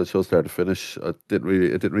 Very solid show, start to finish. It didn't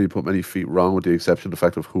really put many feet wrong, with the exception of the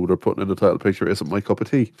fact of who they're putting in the title picture isn't my cup of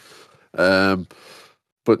tea.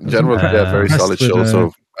 But in general, very solid show.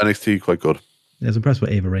 So NXT quite good. I was impressed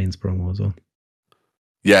with Ava Rain's promo as well.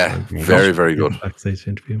 Yeah, very, very good. Backstage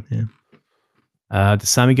interview, yeah. The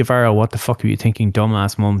Sammy Guevara, what the fuck are you thinking?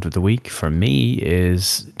 Dumbass moment of the week for me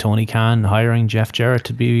is Tony Khan hiring Jeff Jarrett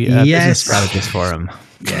to be a business strategist for him.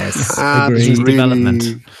 Yes, business development.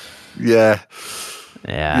 Yeah.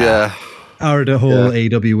 Or the whole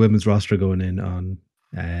AEW women's roster going in on.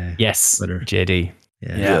 Yes, Twitter. JD.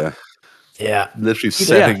 Yeah. Yeah. Literally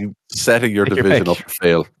Yeah. setting your Pick your division pick. up to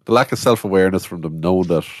fail. The lack of self-awareness from them, knowing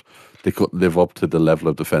that they couldn't live up to the level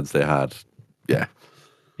of defense they had. Yeah.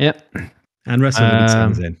 Yeah. And wrestling will be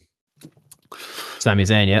Sami Zayn. Sami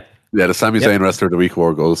Zayn, yeah. Yeah, the Sami Yep. Zayn Wrestler of the Week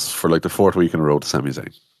award goes for like the 4th week in a row to Sami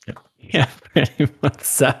Zayn. Yeah, pretty much.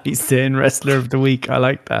 Sami Zayn Wrestler of the Week. I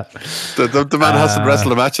like that. The man hasn't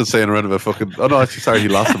wrestled a match and saying around about fucking. Oh no, actually, sorry, he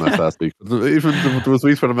lost a match last week. Even there was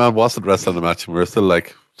weeks where the man wasn't wrestling a match, and we are still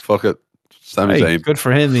like, fuck it, Sami Hey, Zayn. good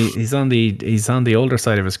for him. He's on the older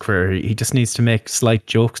side of his career. He just needs to make slight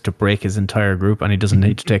jokes to break his entire group, and he doesn't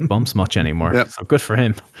need to take bumps much anymore. Yeah. So good for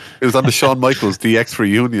him. It was on the Shawn Michaels DX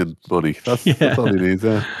reunion money. That's all he needs.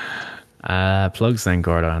 Yeah. Plugs then,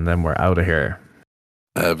 Gordo, and then we're out of here.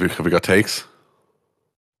 Have we got takes?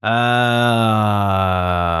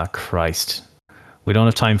 Christ. We don't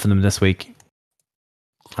have time for them this week.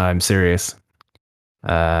 I'm serious. Is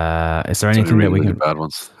there anything Any that we really can... bad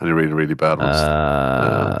ones? Any really bad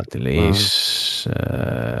ones? Delete.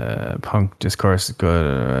 Punk discourse is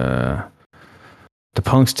good. The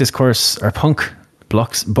Punk's discourse, or Punk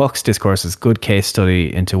Bucks discourse is good case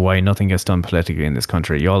study into why nothing gets done politically in this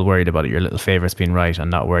country. You're all worried about your little favorites being right and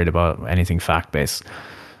not worried about anything fact-based.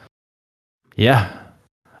 Yeah.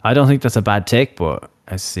 I don't think that's a bad take, but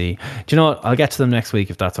I see. Do you know what? I'll get to them next week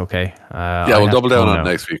if that's okay. We'll double down on it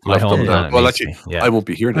next week. We'll double down. Well, actually, I won't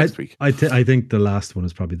be here next week. I think the last one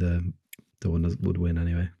is probably the one that would win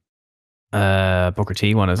anyway. Booker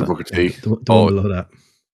T one, is it? Booker T. The one below that.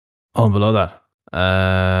 Oh, below that.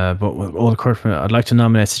 But with all the court, I'd like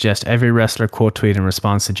to suggest every wrestler quote tweet in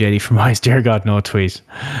response to JD from Ice. Dear God, no tweet.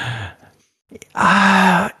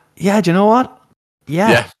 Yeah, do you know what?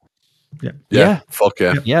 Yeah. Fuck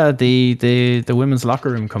yeah. Yeah, the women's locker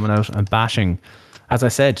room coming out and bashing. As I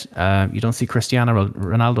said, you don't see Cristiano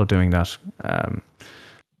Ronaldo doing that.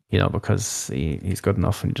 Because he's good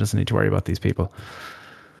enough and he doesn't need to worry about these people.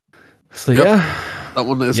 So that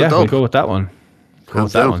one is a dub. We'll go with that one.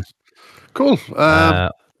 Cool.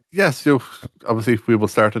 Yes, obviously we will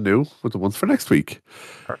start anew with the ones for next week.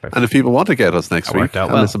 Perfect. And if people want to get us next week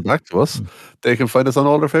and listen back to us, they can find us on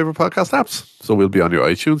all their favorite podcast apps. So we'll be on your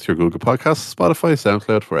iTunes, your Google Podcasts, Spotify,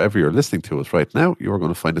 SoundCloud, wherever you're listening to us right now. You are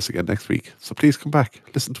going to find us again next week. So please come back,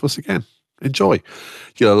 listen to us again. Enjoy.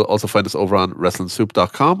 You'll also find us over on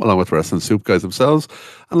WrestlingSoup.com, along with Wrestling Soup guys themselves,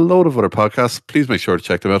 and a load of other podcasts. Please make sure to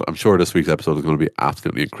check them out. I'm sure this week's episode is going to be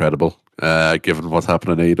absolutely incredible, given what's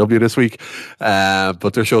happening in AEW this week.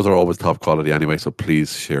 But their shows are always top quality anyway, so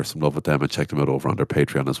please share some love with them and check them out over on their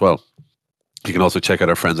Patreon as well. You can also check out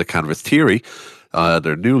our friends at Canvas Theory.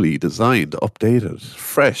 Their newly designed, updated,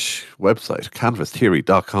 fresh website,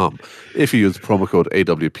 canvastheory.com. If you use the promo code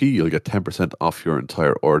AWP, you'll get 10% off your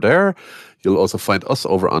entire order. You'll also find us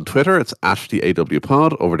over on Twitter. It's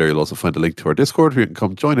 @theAWPod. Over there, you'll also find a link to our Discord where you can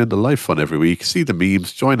come join in the live fun every week, see the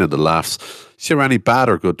memes, join in the laughs, share any bad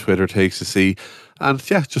or good Twitter takes you see. And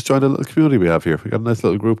just join the little community we have here. We've got a nice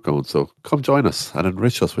little group going. So come join us and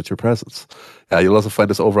enrich us with your presence. You'll also find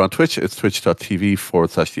us over on Twitch. It's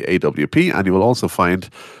twitch.tv/theAWP. And you will also find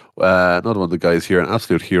another one of the guys here, an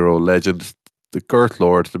absolute hero, legend, the Girth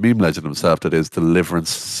Lord, the meme legend himself, that is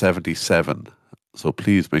Deliverance77. So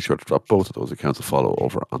please make sure to drop both of those accounts a follow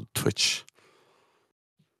over on Twitch.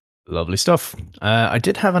 Lovely stuff. I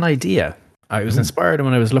did have an idea. I was inspired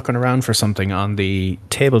when I was looking around for something on the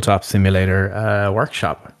Tabletop Simulator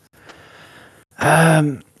workshop.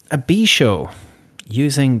 A B show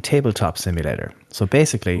using Tabletop Simulator. So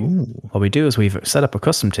basically, what we do is we've set up a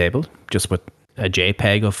custom table just with a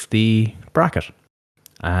JPEG of the bracket.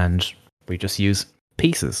 And we just use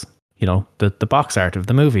pieces, the box art of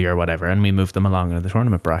the movie or whatever, and we move them along in the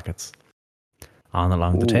tournament brackets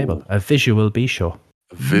along the table. A visual B show.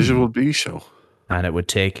 A visual B show. And it would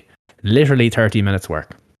take literally 30 minutes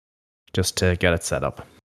work just to get it set up.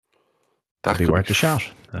 That could be worth a shot.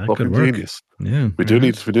 Fucking genius. Yeah. We do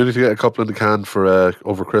need to get a couple in the can for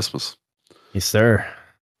over Christmas. Yes, sir.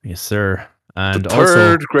 And the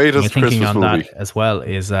third greatest thinking Christmas on movie that as well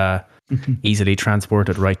is easily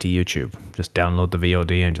transported right to YouTube. Just download the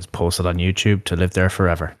VOD and just post it on YouTube to live there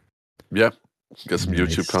forever. Yeah. Get some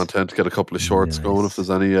YouTube content, get a couple of shorts going if there's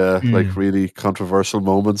any really controversial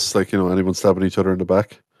moments, like anyone stabbing each other in the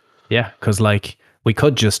back. Yeah, because we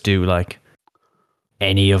could just do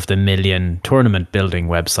any of the million tournament building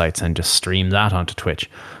websites and just stream that onto Twitch.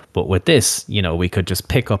 But with this, we could just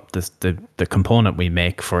pick up the component we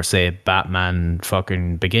make for, say, Batman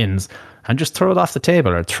fucking Begins and just throw it off the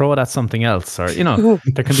table or throw it at something else. Or,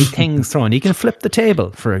 there can be things thrown. You can flip the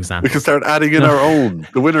table, for example. We can start adding in our own.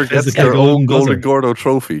 The winner gets their own Golden Gordo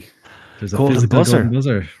trophy. There's a golden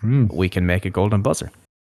buzzer. We can make a golden buzzer.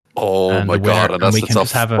 Oh and my the winner- god! And that's we the can top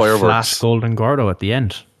just have a fireworks. flat golden Gordo at the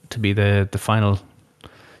end to be the final.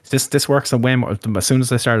 This works a way more. As soon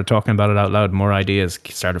as I started talking about it out loud, more ideas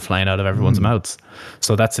started flying out of everyone's mouths.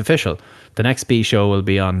 So that's official. The next B show will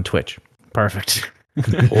be on Twitch. Perfect.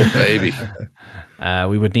 Oh baby!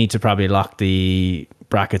 We would need to probably lock the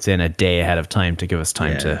brackets in a day ahead of time to give us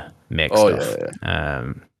time to make stuff.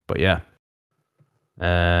 But yeah.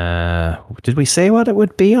 Did we say what it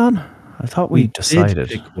would be on? I thought we decided.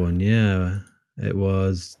 Did pick one, yeah. It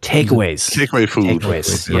was Takeaways. Takeaway food.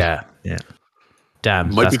 Takeaways. Yeah. Yeah.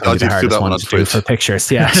 Damn. Might That's be gonna dodgy the to do hardest that one one on to do Twitch. for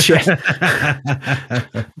pictures. Yeah. Shit.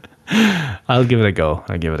 I'll give it a go.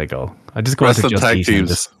 I just go into Wrestling Just tag Eat and teams.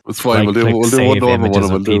 just It's fine. We'll do click one save normal one. images And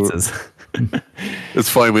of we'll do. pizzas. It's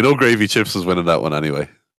fine. We know Gravy Chips is winning that one anyway.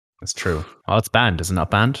 That's true. Oh, it's banned. Is it not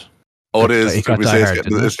banned? Oh, it is. It got We say Die it's Hard,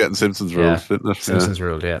 getting, didn't it's it? getting Simpsons rules, didn't it? Simpsons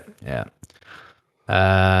ruled, yeah.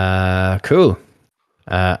 Cool.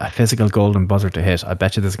 A physical golden buzzer to hit. I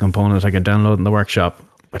bet you there's a component I can download in the workshop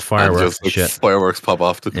with And fireworks just and like shit. fireworks pop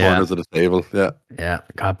off the corners of the table. Yeah. Yeah.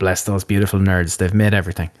 God bless those beautiful nerds. They've made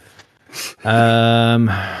everything. All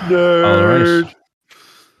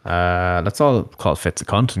right. Let's all call Fitz a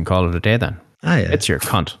cunt and call it a day then. Ah, yeah. It's your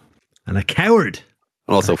cunt. And a coward.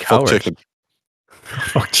 And also, And a fuck coward. chicken.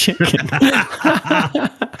 Fuck chicken.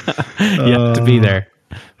 You have to be there.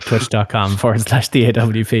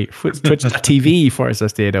 Twitch.com/TAWP.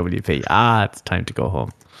 Twitch.tv/TAWP. It's time to go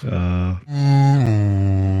home.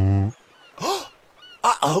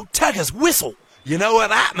 Uh-oh, Tiger's whistle. You know what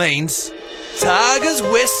that means? Tiger's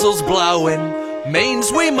whistle's blowing,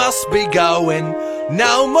 means we must be going.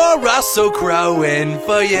 No more Russell crowing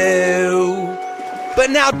for you. But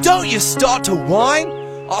now don't you start to whine.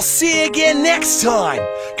 I'll see you again next time,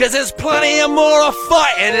 'cause there's plenty of more of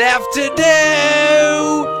fighting left to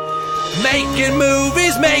do. Making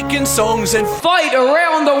movies, making songs, and fight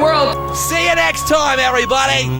around the world. See you next time, everybody.